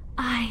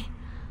 I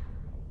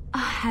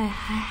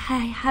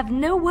have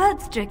no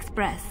words to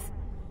express.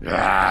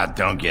 Ah,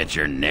 don't get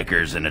your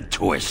knickers in a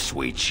twist,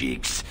 sweet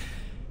cheeks.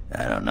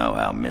 I don't know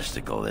how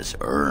mystical this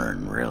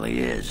urn really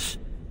is.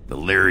 The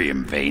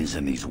lyrium veins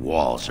in these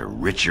walls are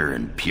richer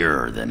and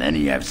purer than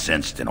any I've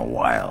sensed in a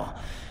while.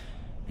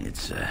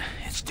 It's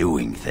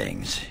doing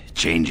things,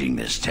 changing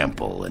this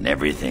temple and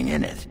everything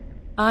in it.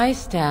 I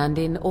stand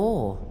in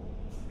awe.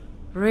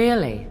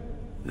 Really?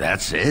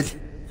 That's it?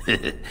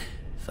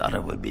 Thought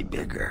it would be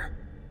bigger.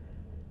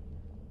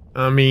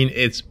 I mean,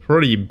 it's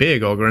pretty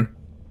big, Ogren.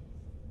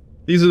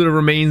 These are the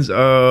remains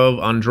of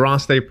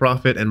Andraste,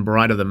 Prophet, and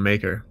Bride of the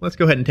Maker. Let's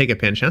go ahead and take a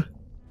pinch, huh?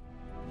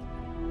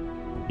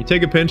 You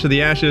take a pinch of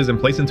the ashes and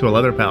place into a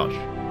leather pouch.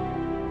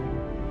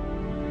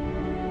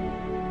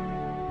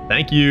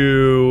 Thank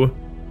you.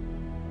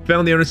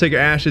 Found the Undertaker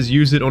ashes,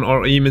 used it on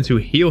our Eamon to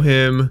heal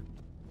him.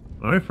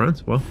 Alright,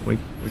 friends. Well, we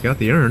got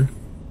the urn.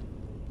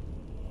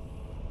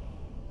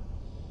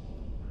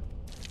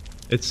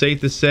 It's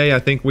safe to say I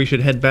think we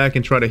should head back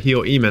and try to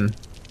heal Eamon.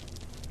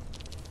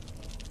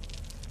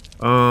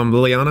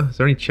 Liliana, is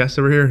there any chests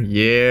over here?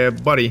 Yeah,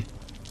 buddy.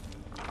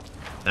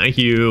 Thank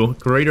you.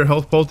 Greater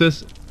health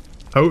poultice.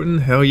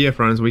 Potent. Hell yeah,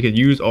 friends. We could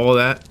use all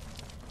that.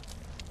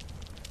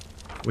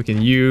 We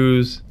can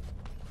use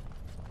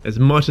as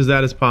much as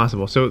that as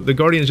possible. So the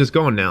Guardian is just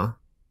gone now.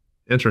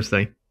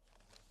 Interesting.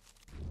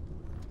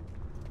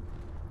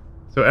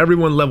 So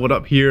everyone leveled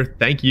up here.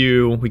 Thank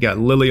you. We got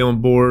Lily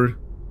on board.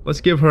 Let's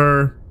give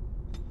her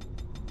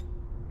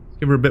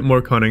a bit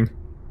more cunning.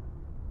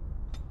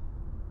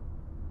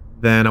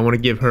 Then I want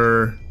to give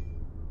her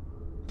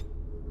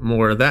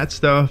more of that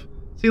stuff.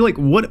 See, like,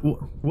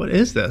 what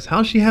is this? How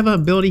does she have an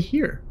ability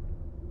here?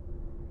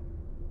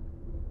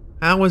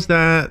 How is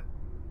that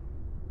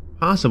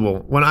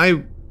possible? When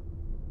I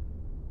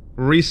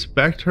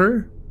respect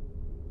her,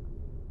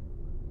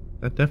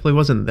 that definitely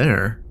wasn't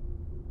there.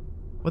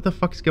 What the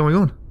fuck's going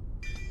on?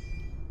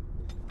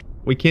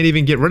 We can't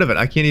even get rid of it.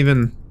 I can't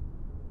even...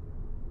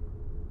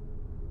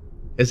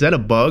 Is that a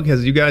bug?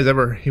 Has you guys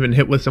ever even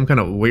hit with some kind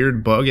of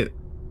weird bug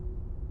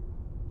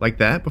like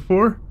that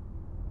before?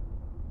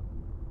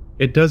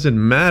 It doesn't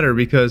matter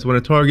because when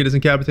a target is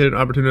incapacitated,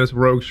 opportunist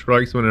rogue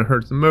strikes when it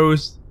hurts the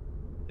most,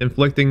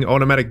 inflicting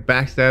automatic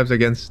backstabs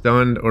against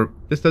stunned, or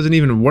this doesn't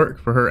even work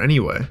for her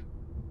anyway.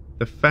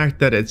 The fact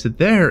that it's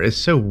there is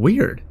so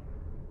weird.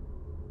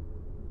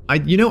 I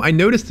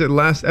noticed it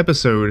last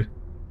episode,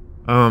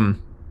 the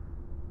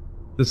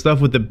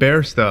stuff with the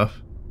bear stuff.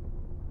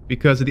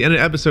 Because at the end of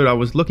the episode, I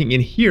was looking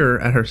in here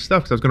at her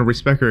stuff because I was going to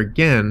respec her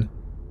again.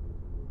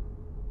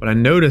 But I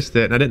noticed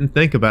it and I didn't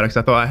think about it because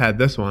I thought I had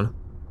this one.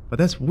 But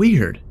that's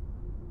weird.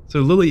 So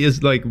Lily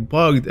is like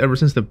bugged ever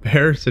since the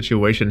bear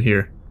situation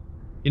here.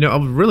 You know, I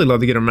would really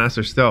love to get her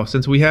Master Stealth.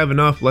 Since we have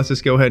enough, let's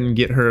just go ahead and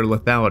get her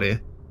lethality.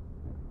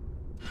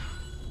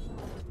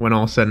 When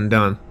all said and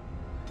done.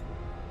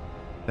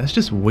 That's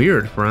just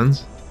weird,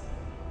 friends.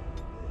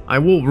 I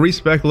will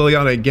respec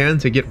Liliana again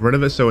to get rid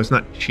of it so it's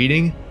not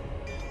cheating.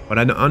 But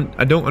I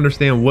don't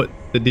understand what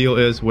the deal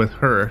is with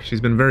her.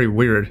 She's been very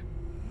weird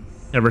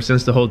ever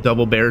since the whole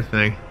double bear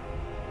thing.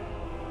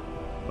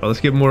 Well, let's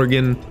give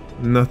Morgan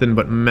nothing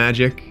but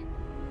magic.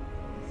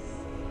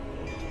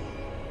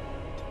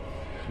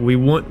 We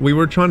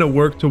were trying to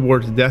work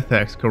towards Death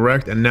Hex,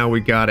 correct? And now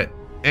we got it.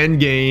 End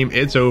game.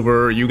 It's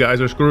over. You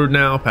guys are screwed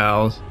now,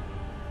 pals.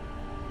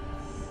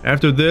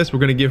 After this, we're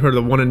going to give her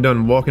the one and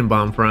done walking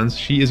bomb, friends.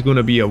 She is going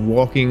to be a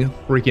walking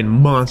freaking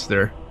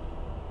monster.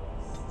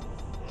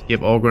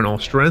 Give Ogren all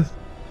strength.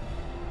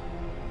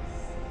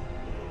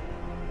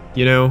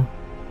 You know,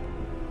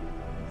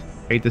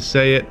 hate to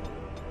say it,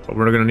 but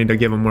we're gonna need to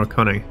give him more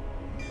cunning.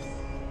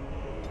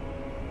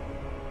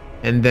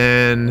 And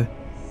then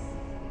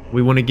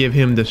we want to give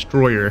him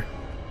Destroyer.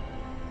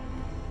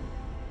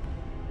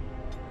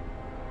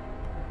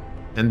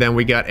 And then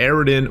we got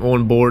Aroden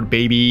on board,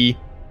 baby.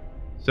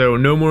 So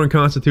no more in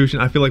Constitution.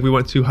 I feel like we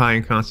went too high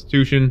in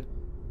Constitution.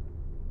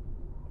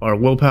 Our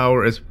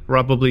willpower is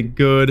probably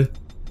good.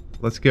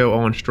 Let's go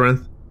on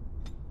strength.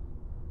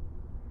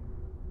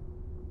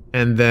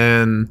 And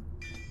then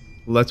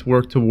let's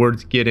work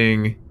towards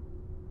getting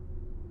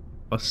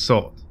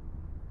assault.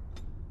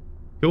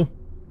 Cool.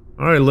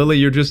 Alright, Lily,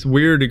 you're just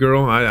weird,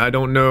 girl. I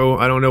don't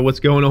know what's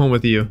going on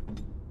with you.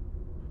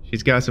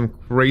 She's got some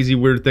crazy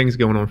weird things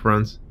going on,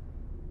 friends.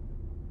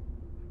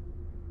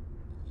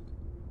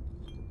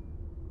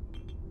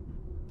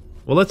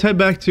 Well, let's head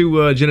back to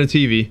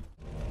Genetivi.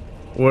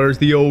 Where's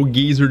the old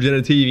geezer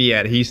Genetivi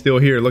at? He's still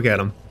here. Look at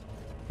him.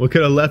 We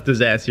could have left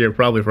his ass here,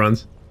 probably,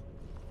 friends.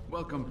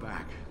 Welcome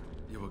back.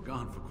 You were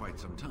gone for quite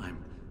some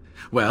time.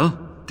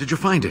 Well, did you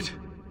find it?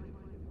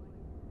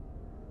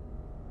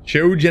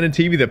 Show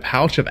Genetivi the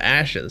pouch of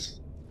ashes.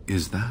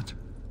 Is that?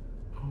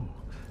 Oh,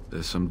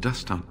 there's some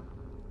dust on...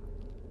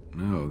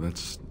 No,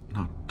 that's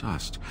not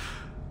dust.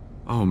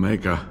 Oh,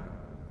 Maker,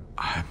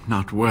 I'm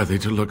not worthy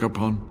to look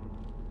upon.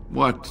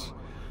 What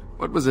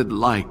was it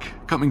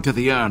like, coming to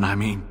the urn, I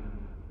mean?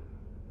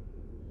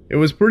 It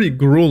was pretty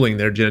grueling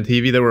there,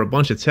 Genetivi. There were a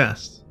bunch of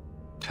tests.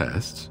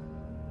 Tests?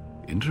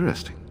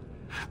 Interesting.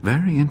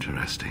 Very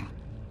interesting.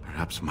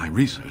 Perhaps my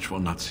research will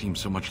not seem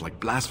so much like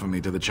blasphemy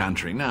to the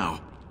Chantry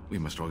now. We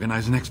must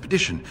organize an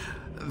expedition.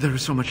 There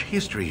is so much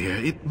history here,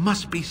 it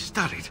must be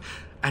studied.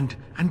 And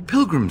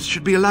pilgrims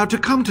should be allowed to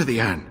come to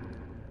the urn.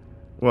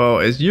 Well,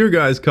 it's your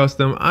guys'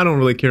 custom. I don't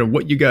really care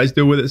what you guys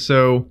do with it,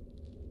 so...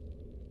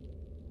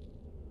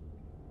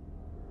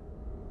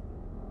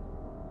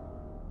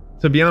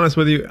 To be honest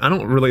with you, I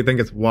don't really think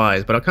it's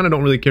wise, but I kind of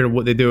don't really care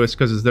what they do. It's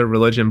because it's their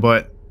religion,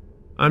 but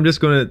I'm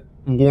just going to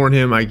warn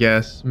him, I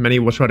guess. Many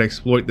will try to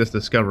exploit this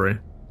discovery.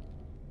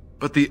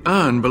 But the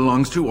urn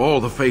belongs to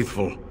all the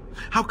faithful.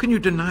 How can you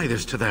deny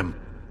this to them?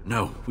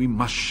 No, we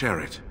must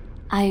share it.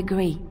 I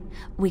agree.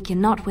 We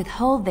cannot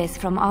withhold this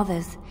from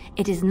others.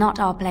 It is not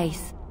our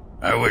place.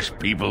 I wish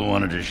people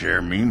wanted to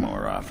share me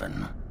more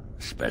often.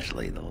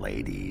 Especially the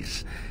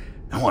ladies.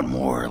 I want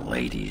more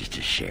ladies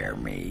to share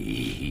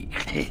me.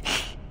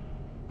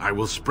 I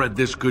will spread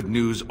this good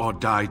news or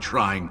die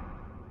trying.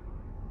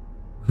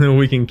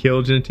 We can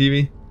kill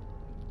Genetivi?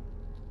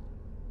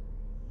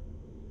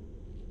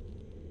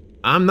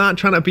 I'm not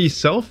trying to be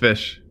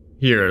selfish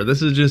here.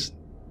 This is just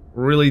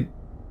really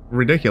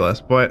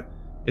ridiculous, but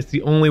it's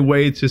the only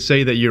way to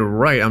say that you're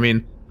right. I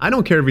mean, I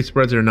don't care if he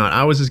spreads it or not.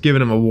 I was just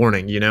giving him a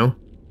warning, you know?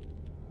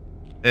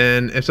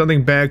 And if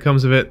something bad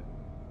comes of it...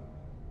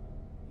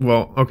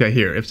 Well, okay,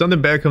 here. If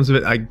something bad comes of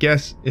it, I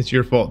guess it's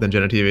your fault then,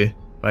 Genetivi.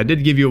 But I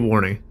did give you a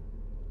warning.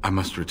 I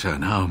must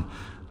return home.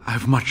 I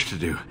have much to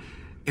do.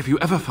 If you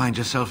ever find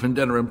yourself in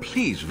Denerim,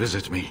 please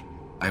visit me.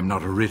 I am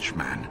not a rich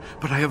man,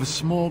 but I have a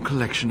small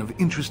collection of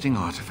interesting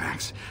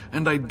artifacts,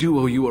 and I do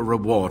owe you a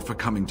reward for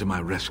coming to my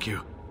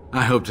rescue.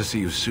 I hope to see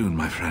you soon,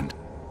 my friend.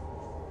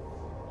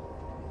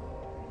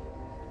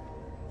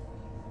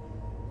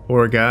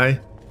 Poor guy.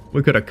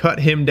 We could have cut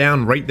him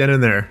down right then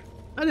and there.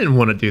 I didn't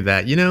want to do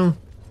that, you know?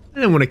 I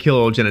didn't want to kill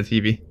old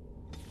Genetivi.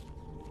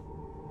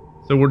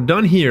 So we're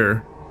done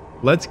here.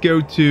 Let's go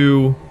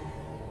to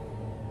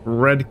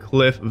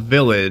Redcliffe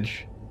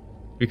Village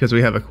because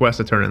we have a quest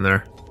to turn in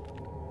there.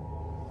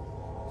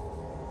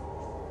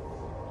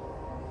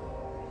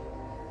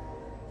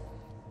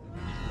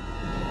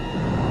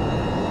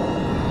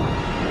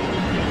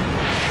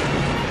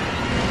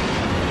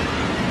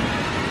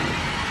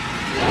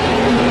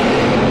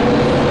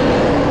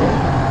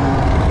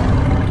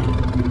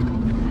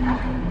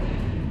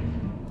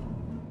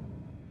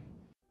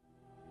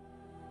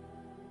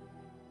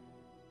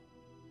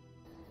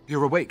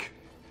 You're awake.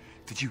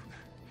 Did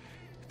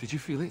you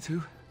feel it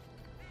too?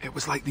 It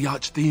was like the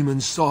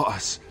archdemons saw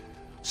us.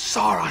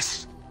 Saw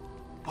us!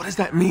 What does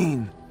that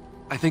mean?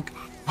 I think...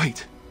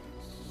 Wait.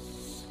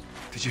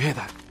 Did you hear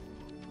that?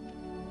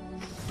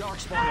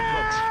 Darkspawn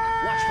approach.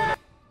 Watch for the...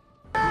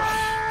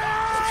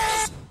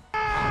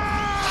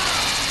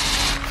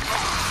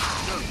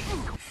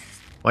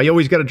 Why you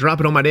always gotta drop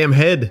it on my damn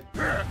head?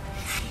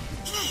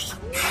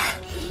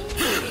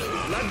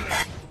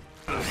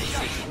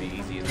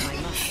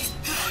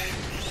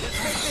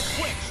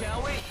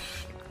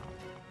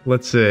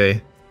 Let's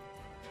see.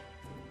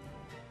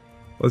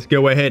 Let's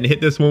go ahead and hit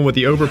this one with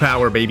the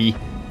overpower, baby.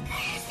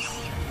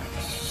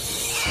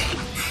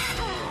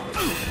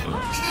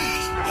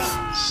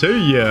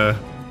 See ya.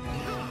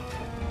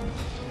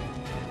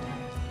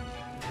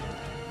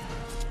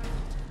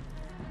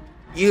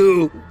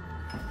 You...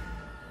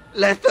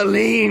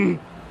 Lethaline!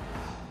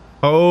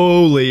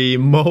 Holy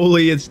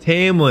moly, it's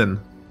Tamlin.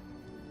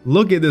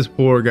 Look at this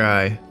poor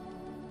guy.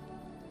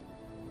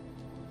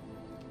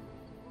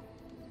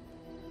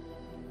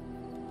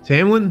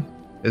 Tamlin?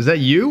 Is that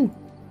you?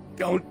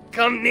 Don't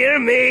come near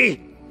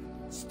me!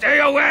 Stay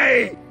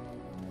away!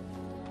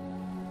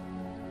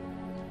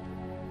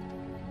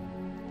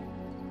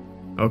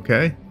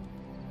 Okay.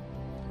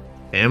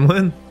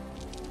 Tamlin?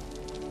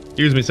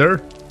 Excuse me,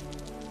 sir.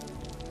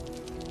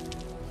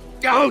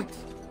 Don't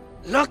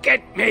look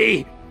at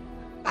me!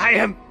 I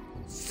am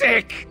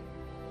sick!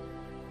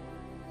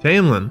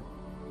 Tamlin.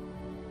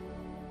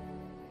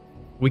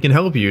 We can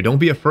help you. Don't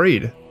be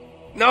afraid.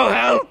 No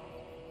help!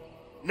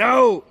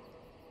 No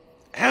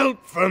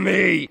help for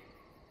me!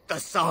 The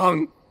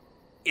song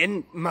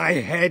in my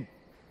head,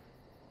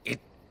 it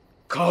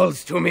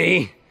calls to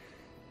me.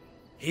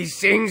 He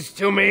sings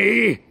to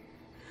me.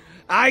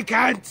 I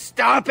can't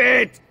stop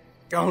it!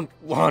 Don't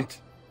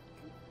want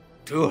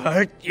to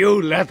hurt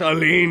you,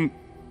 Lethaline.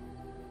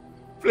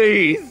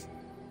 Please,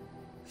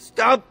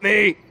 stop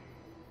me!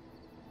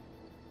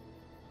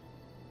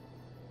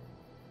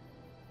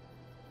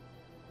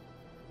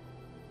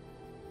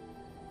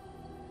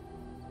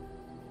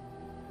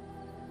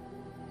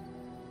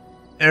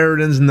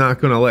 Aroden's not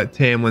going to let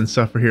Tamlin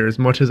suffer here. As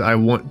much as I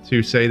want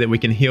to say that we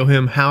can heal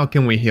him, how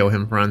can we heal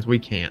him, friends? We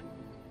can't.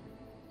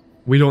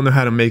 We don't know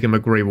how to make him a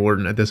Grey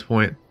Warden at this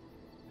point.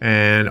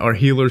 And our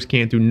healers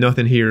can't do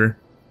nothing here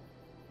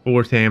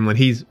for Tamlin.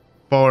 He's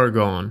far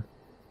gone.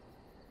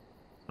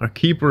 Our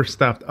keeper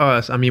stopped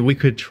us. I mean, we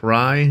could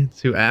try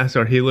to ask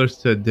our healers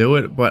to do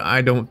it, but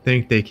I don't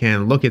think they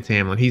can. Look at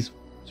Tamlin. He's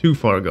too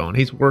far gone.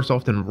 He's worse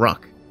off than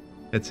Ruck,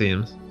 it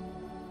seems.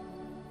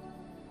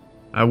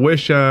 I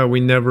wish we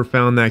never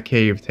found that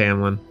cave,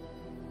 Tamlin.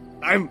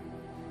 I'm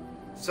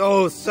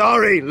so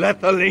sorry,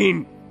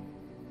 Lethaline.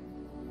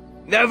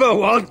 Never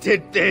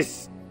wanted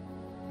this.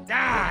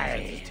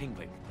 Die!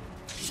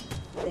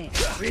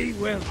 We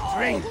will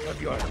drink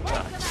of your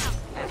blood.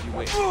 As you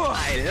wish.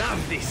 I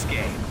love this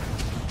game.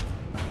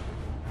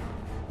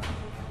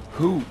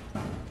 Who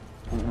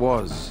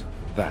was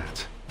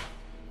that?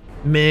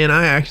 Man,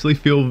 I actually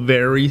feel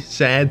very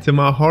sad to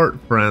my heart,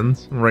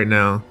 friends, right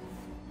now.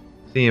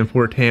 Seeing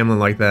poor Tamlin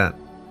like that.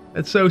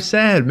 That's so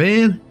sad,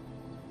 man.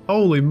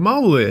 Holy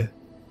moly.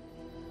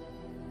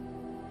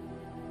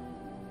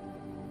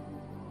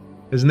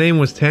 His name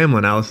was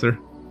Tamlin, Alistair.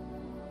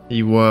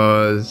 He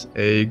was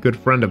a good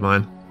friend of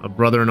mine. A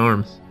brother in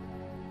arms.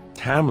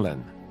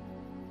 Tamlin?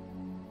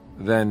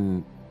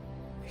 Then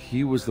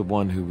he was the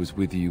one who was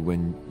with you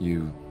when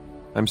you...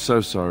 I'm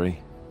so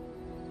sorry.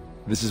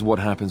 This is what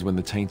happens when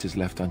the taint is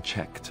left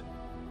unchecked.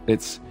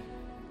 It's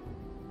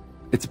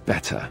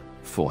better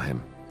for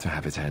him to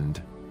have it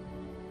end.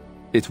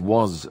 It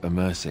was a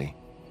mercy.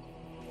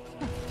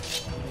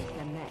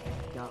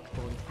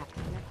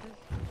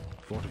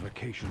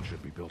 Fortification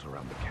should be built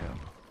around the camp.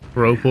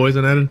 Throw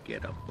poison at him?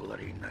 Get a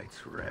bloody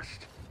night's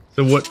rest.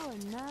 So what?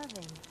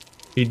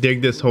 He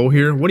dig this hole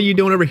here? What are you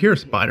doing over here,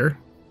 Spider?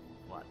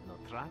 What, no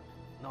trap?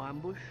 No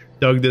ambush?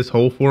 Dug this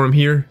hole for him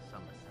here?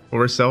 For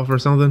herself or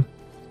something?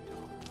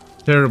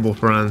 Terrible,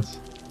 friends.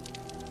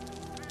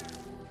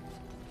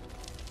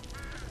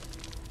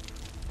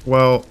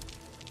 Well...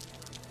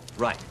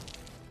 Right.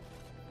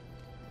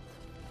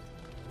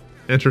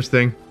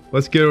 Interesting.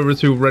 Let's get over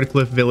to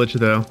Redcliffe Village,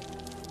 though.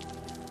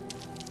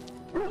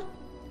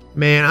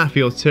 Man, I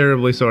feel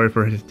terribly sorry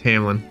for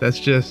Tamlin. That's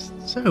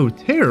just so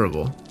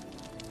terrible.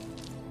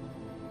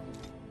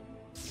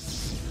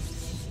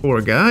 Poor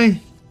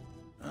guy.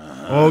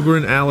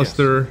 Ogren,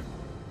 Alistair,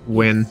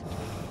 win.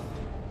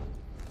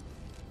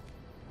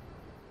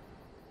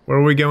 Where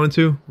are we going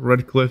to?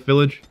 Redcliffe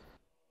Village?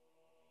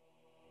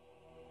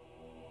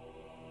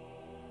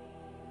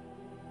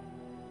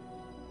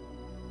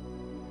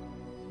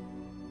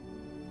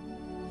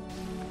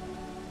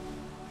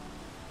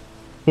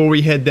 Before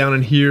we head down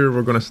in here,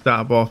 we're going to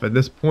stop off at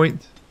this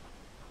point.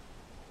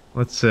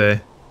 Let's see.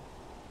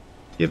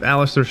 Give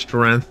Alistair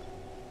strength.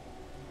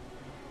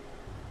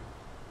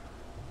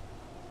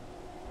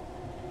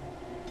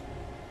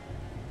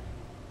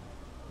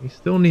 He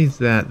still needs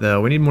that,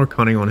 though. We need more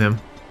cunning on him.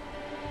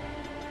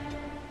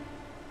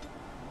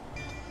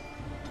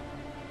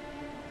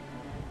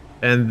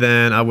 And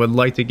then I would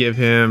like to give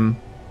him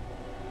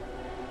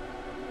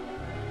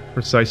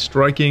precise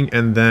striking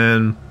and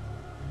then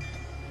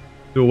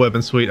do a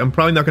weapon suite. I'm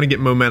probably not going to get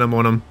momentum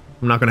on him.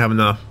 I'm not going to have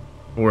enough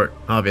for it,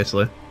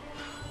 obviously.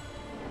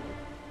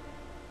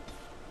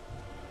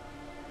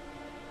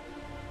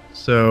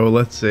 So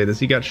let's see. Does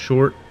he got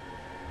short?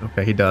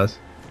 Okay, he does.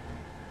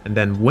 And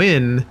then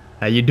Win.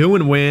 How you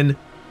doing, Win?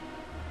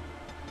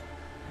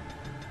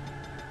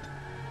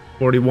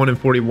 41 and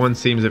 41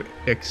 seems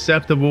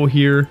acceptable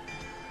here.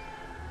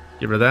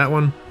 Give her that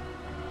one.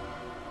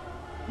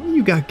 What do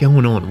you got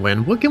going on,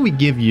 Win? What can we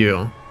give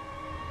you?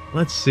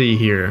 Let's see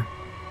here.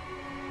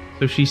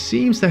 So she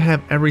seems to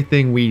have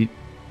everything we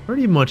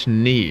pretty much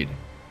need.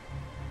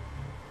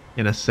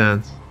 In a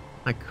sense.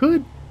 I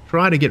could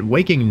try to get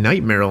Waking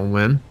Nightmare on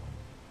Win.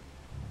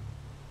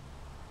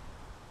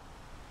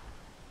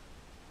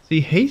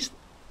 See, haste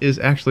is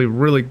actually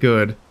really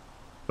good,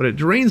 but it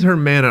drains her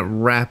mana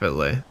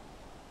rapidly.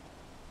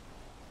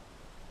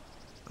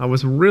 I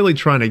was really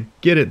trying to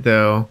get it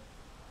though.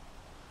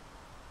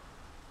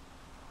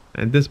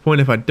 At this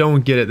point, if I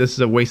don't get it, this is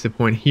a wasted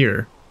point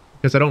here,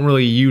 because I don't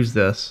really use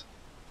this.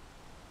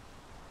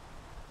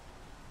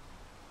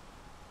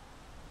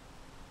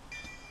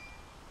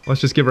 Let's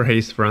just give her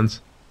haste,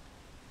 friends.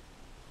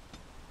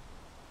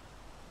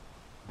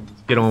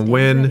 Let's get on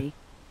Win.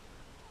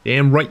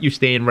 Damn right you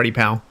staying ready,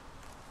 pal.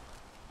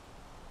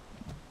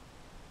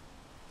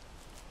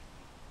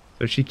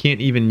 So she can't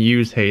even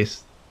use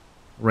haste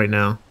right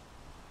now.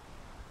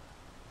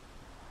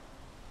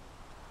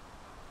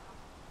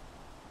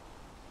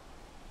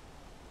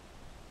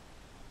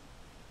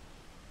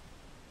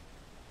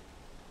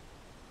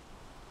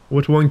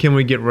 Which one can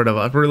we get rid of?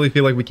 I really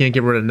feel like we can't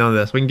get rid of none of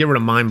this. We can get rid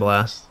of Mind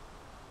Blast.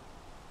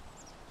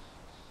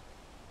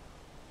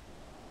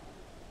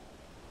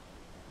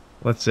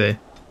 Let's see.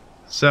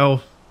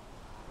 Self.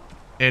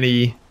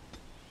 Any.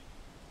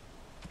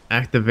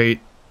 Activate.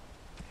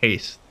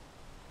 Haste.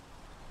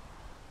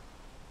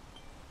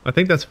 I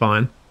think that's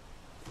fine.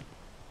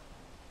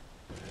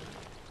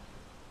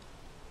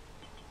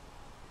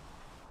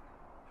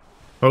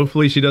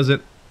 Hopefully she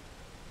doesn't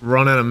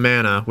run out of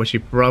mana, which she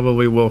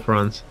probably will,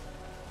 friends.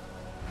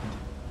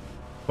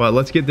 But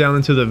let's get down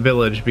into the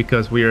village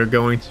because we are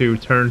going to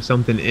turn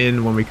something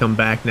in when we come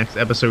back next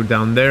episode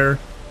down there.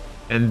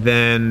 And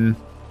then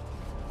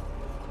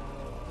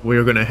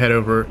we're going to head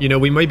over. You know,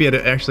 we might be able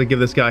to actually give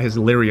this guy his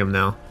lyrium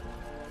now.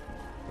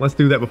 Let's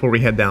do that before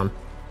we head down.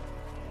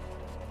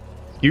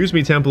 Excuse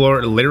me,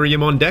 Templar.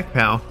 Lyrium on deck,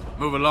 pal.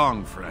 Move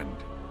along, friend.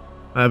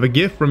 I have a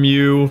gift from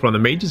you from the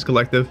Mages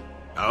Collective.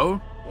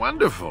 Oh,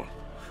 wonderful.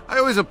 I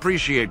always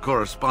appreciate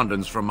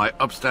correspondence from my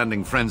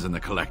upstanding friends in the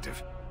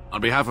Collective. On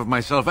behalf of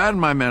myself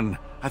and my men,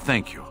 I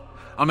thank you.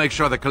 I'll make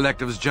sure the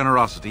Collective's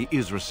generosity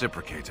is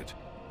reciprocated.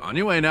 On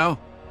your way now.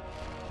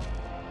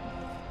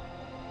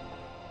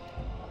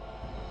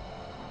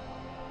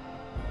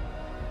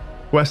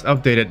 Quest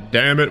updated.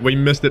 Damn it, we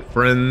missed it,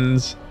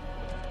 friends.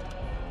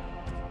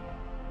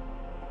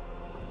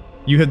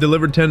 You have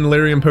delivered 10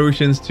 Lyrium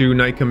potions to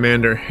Knight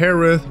Commander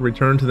Harith.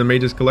 Return to the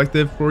Mages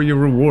Collective for your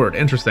reward.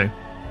 Interesting.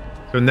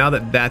 So now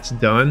that that's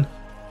done,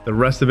 the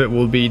rest of it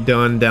will be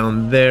done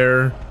down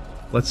there.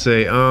 Let's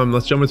see,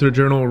 let's jump into the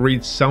journal,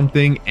 read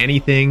something,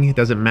 anything, it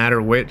doesn't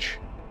matter which.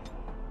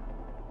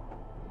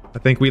 I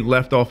think we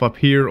left off up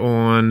here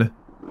on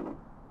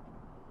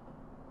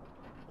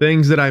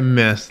things that I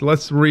missed.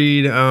 Let's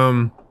read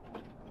about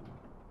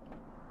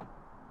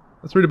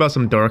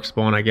some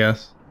Darkspawn, I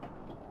guess.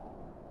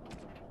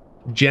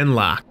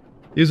 Genlock.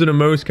 These are the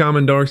most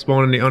common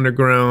Darkspawn in the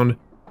underground.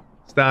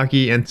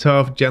 Stocky and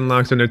tough,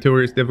 Genlocks are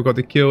notorious, difficult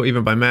to kill,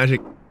 even by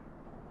magic.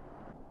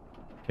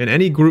 In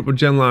any group of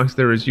Genlocks,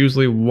 there is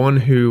usually one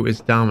who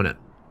is dominant.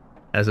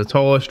 As the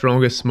tallest,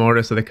 strongest,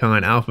 smartest of the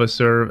kind, alphas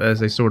serve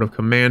as a sort of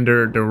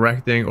commander,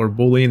 directing or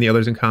bullying the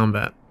others in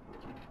combat.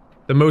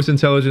 The most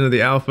intelligent of the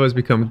alphas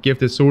become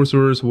gifted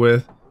sorcerers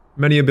with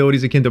many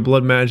abilities akin to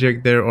blood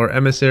magic. There are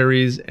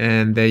emissaries,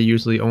 and they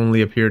usually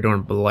only appear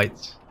during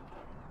blights.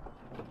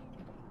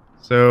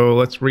 So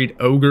let's read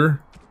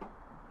Ogre.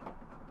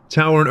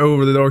 Towering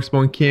over the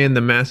Darkspawn kin, the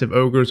massive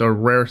ogres are a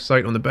rare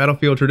sight on the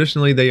battlefield.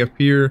 Traditionally, they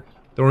appear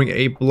during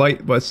a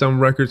blight, but some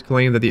records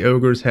claim that the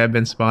ogres have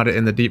been spotted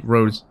in the deep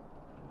roads,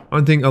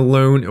 hunting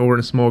alone or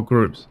in small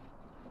groups.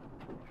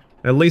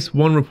 At least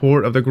one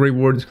report of the Great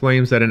Wardens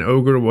claims that an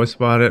ogre was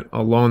spotted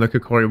along the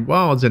Kokori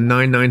Wilds in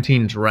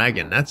 919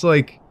 Dragon. That's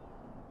like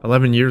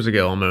 11 years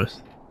ago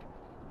almost.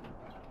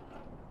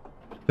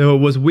 Though it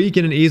was weak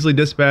and easily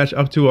dispatched,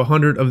 up to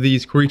 100 of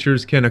these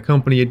creatures can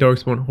accompany a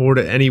Darkspawn horde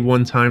at any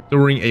one time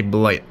during a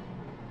blight.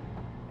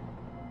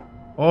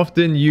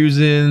 Often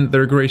using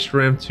their great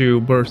strength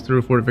to burst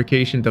through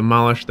fortification,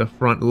 demolish the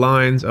front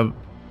lines of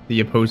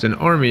the opposing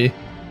army.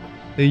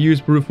 They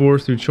use brute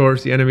force to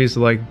charge the enemies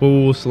like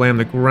bulls, slam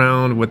the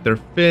ground with their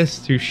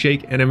fists to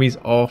shake enemies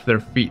off their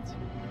feet,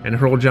 and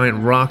hurl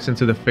giant rocks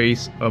into the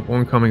face of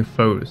oncoming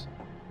foes.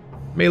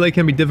 Melee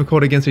can be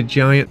difficult against a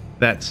giant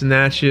that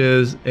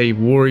snatches a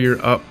warrior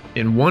up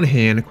in one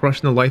hand,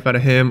 crushing the life out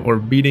of him or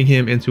beating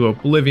him into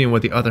oblivion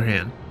with the other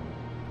hand.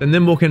 The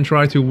nimble can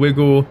try to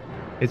wiggle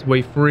its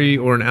way free,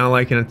 or an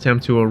ally can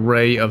attempt to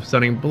array of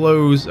stunning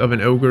blows of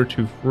an ogre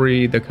to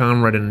free the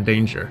comrade in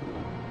danger.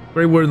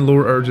 Grey Warden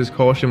lore urges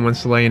caution when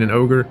slaying an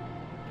ogre,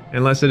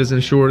 unless it is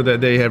ensured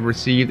that they have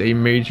received a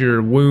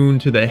major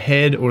wound to the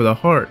head or the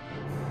heart.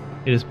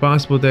 It is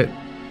possible that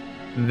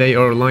they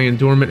are lying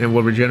dormant and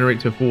will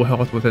regenerate to full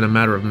health within a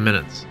matter of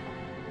minutes.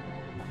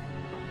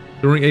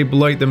 During a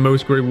blight, the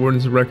most Grey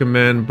Wardens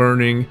recommend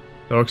burning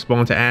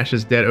Darkspawn to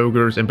ashes, dead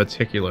ogres in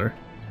particular.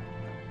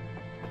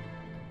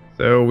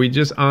 So we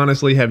just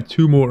honestly have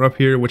two more up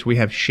here, which we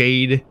have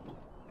Shade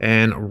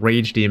and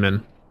Rage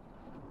Demon.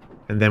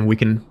 And then we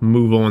can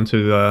move on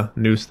to the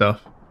new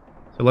stuff.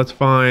 So let's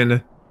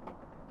find...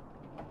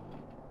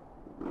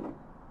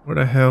 where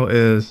the hell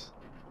is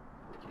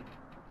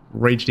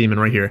Rage Demon?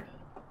 Right here.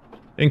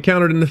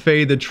 Encountered in the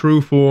Fade, the true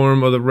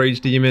form of the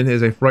Rage Demon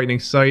is a frightening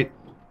sight.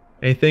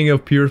 A thing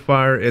of pure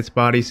fire, its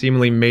body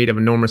seemingly made of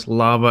enormous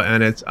lava,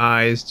 and its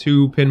eyes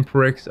 2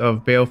 pinpricks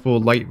of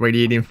baleful light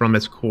radiating from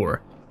its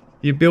core.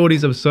 The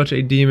abilities of such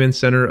a demon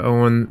center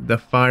on the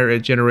fire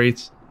it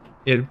generates.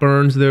 It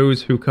burns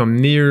those who come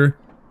near,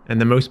 and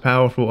the most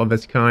powerful of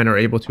its kind are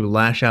able to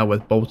lash out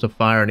with bolts of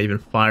fire and even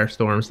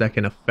firestorms that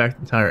can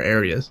affect entire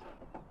areas.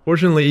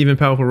 Fortunately, even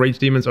powerful rage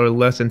demons are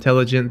less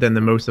intelligent than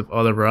the most of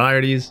other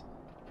varieties.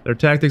 Their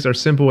tactics are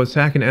simple: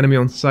 attack an enemy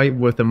on sight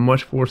with as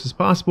much force as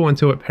possible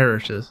until it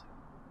perishes.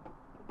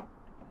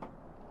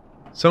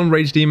 Some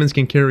rage demons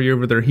can carry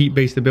over their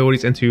heat-based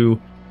abilities into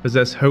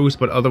possess hosts,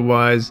 but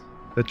otherwise,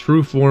 the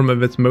true form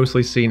of it's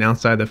mostly seen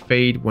outside the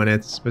Fade when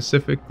it's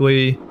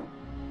specifically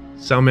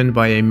summoned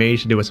by a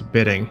mage to do its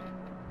bidding.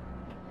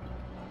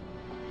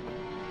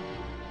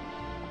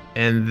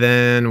 And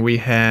then we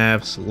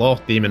have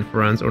Sloth Demon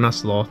friends, or not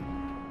Sloth.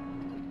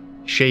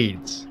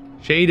 Shades.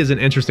 Shade is an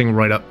interesting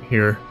write-up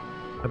here.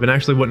 I've been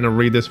actually wanting to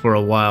read this for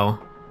a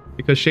while,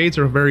 because Shades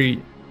are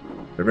very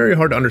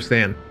hard to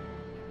understand.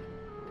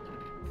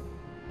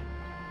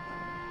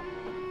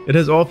 It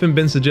has often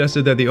been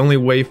suggested that the only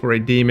way for a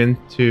demon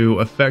to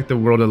affect the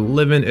world of the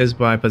living is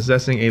by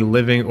possessing a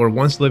living or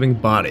once living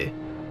body.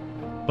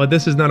 But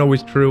this is not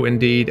always true.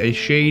 Indeed, a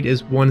shade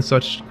is one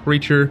such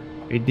creature,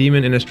 a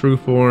demon in its true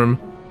form,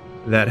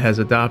 that has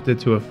adopted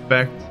to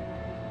affect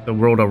the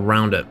world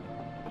around it.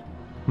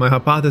 My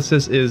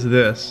hypothesis is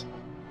this.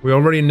 We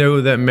already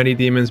know that many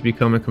demons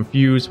become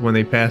confused when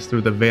they pass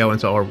through the veil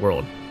into our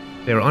world.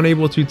 They are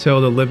unable to tell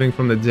the living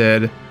from the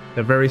dead,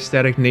 the very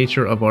static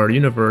nature of our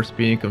universe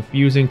being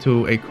confusing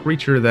to a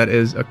creature that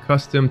is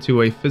accustomed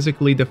to a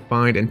physically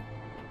defined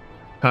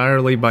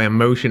entirely by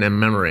emotion and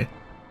memory.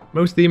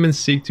 Most demons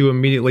seek to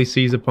immediately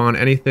seize upon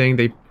anything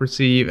they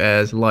perceive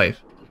as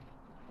life,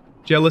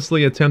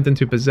 jealously attempting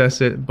to possess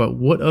it, but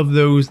what of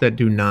those that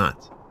do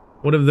not?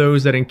 What of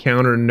those that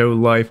encounter no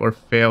life or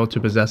fail to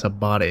possess a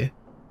body?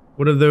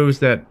 What of those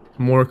that are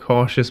more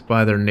cautious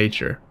by their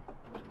nature?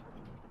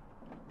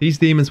 These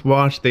demons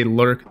watch, they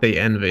lurk, they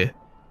envy.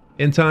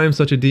 In time,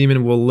 such a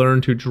demon will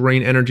learn to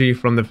drain energy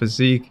from the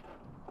physique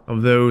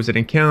of those it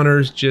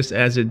encounters, just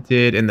as it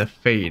did in the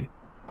Fade.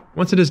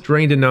 Once it is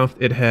drained enough,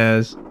 it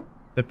has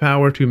the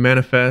power to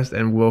manifest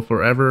and will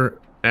forever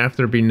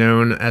after be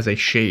known as a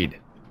shade.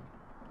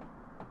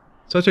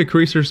 Such a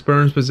creature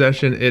spurns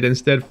possession, it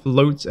instead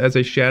floats as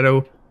a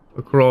shadow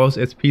across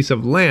its piece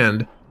of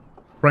land,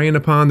 preying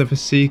upon the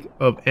physique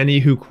of any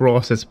who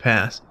cross its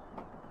path.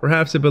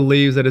 Perhaps it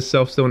believes that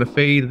itself still in a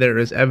Fade. There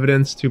is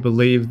evidence to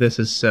believe this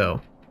is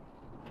so.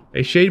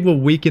 A shade will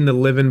weaken the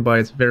living by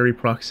its very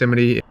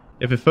proximity.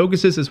 If it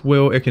focuses its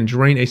will, it can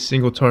drain a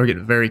single target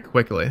very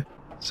quickly.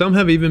 Some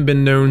have even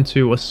been known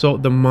to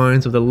assault the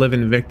minds of the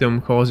living victim,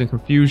 causing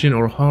confusion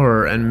or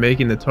horror and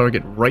making the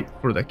target ripe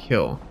for the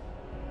kill.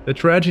 The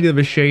tragedy of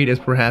a shade is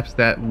perhaps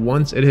that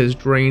once it has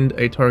drained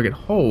a target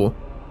whole,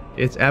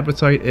 its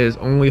appetite is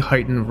only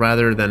heightened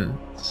rather than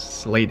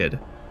slated.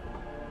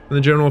 In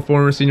the Journal of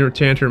former Senior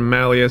Tanter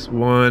Malleus,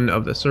 one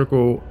of the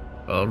Circle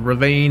of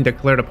Ravane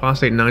declared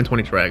apostate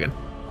 920 dragon.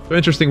 So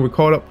interesting, we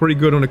caught up pretty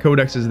good on the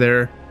codexes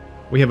there.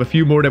 We have a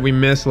few more that we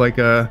missed, like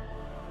I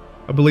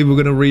believe we're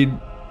going to read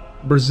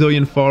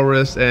Brazilian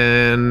Forest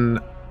and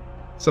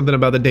something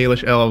about the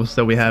Dalish Elves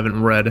that we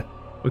haven't read.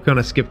 We kind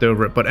of skipped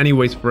over it. But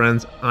anyways,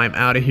 friends, I'm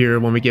out of here.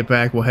 When we get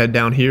back, we'll head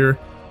down here,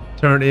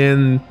 turn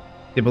in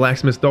the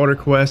Blacksmith's Daughter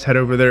quest, head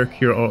over there,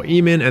 cure all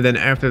Eamon, and then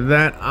after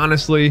that,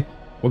 honestly,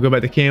 we'll go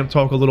back to camp,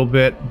 talk a little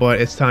bit,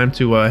 but it's time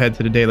to head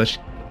to the Dalish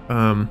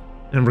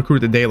and recruit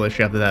the Dalish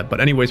after that.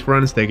 But anyways,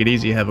 friends, take it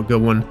easy. Have a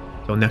good one.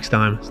 Till next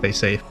time, stay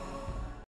safe.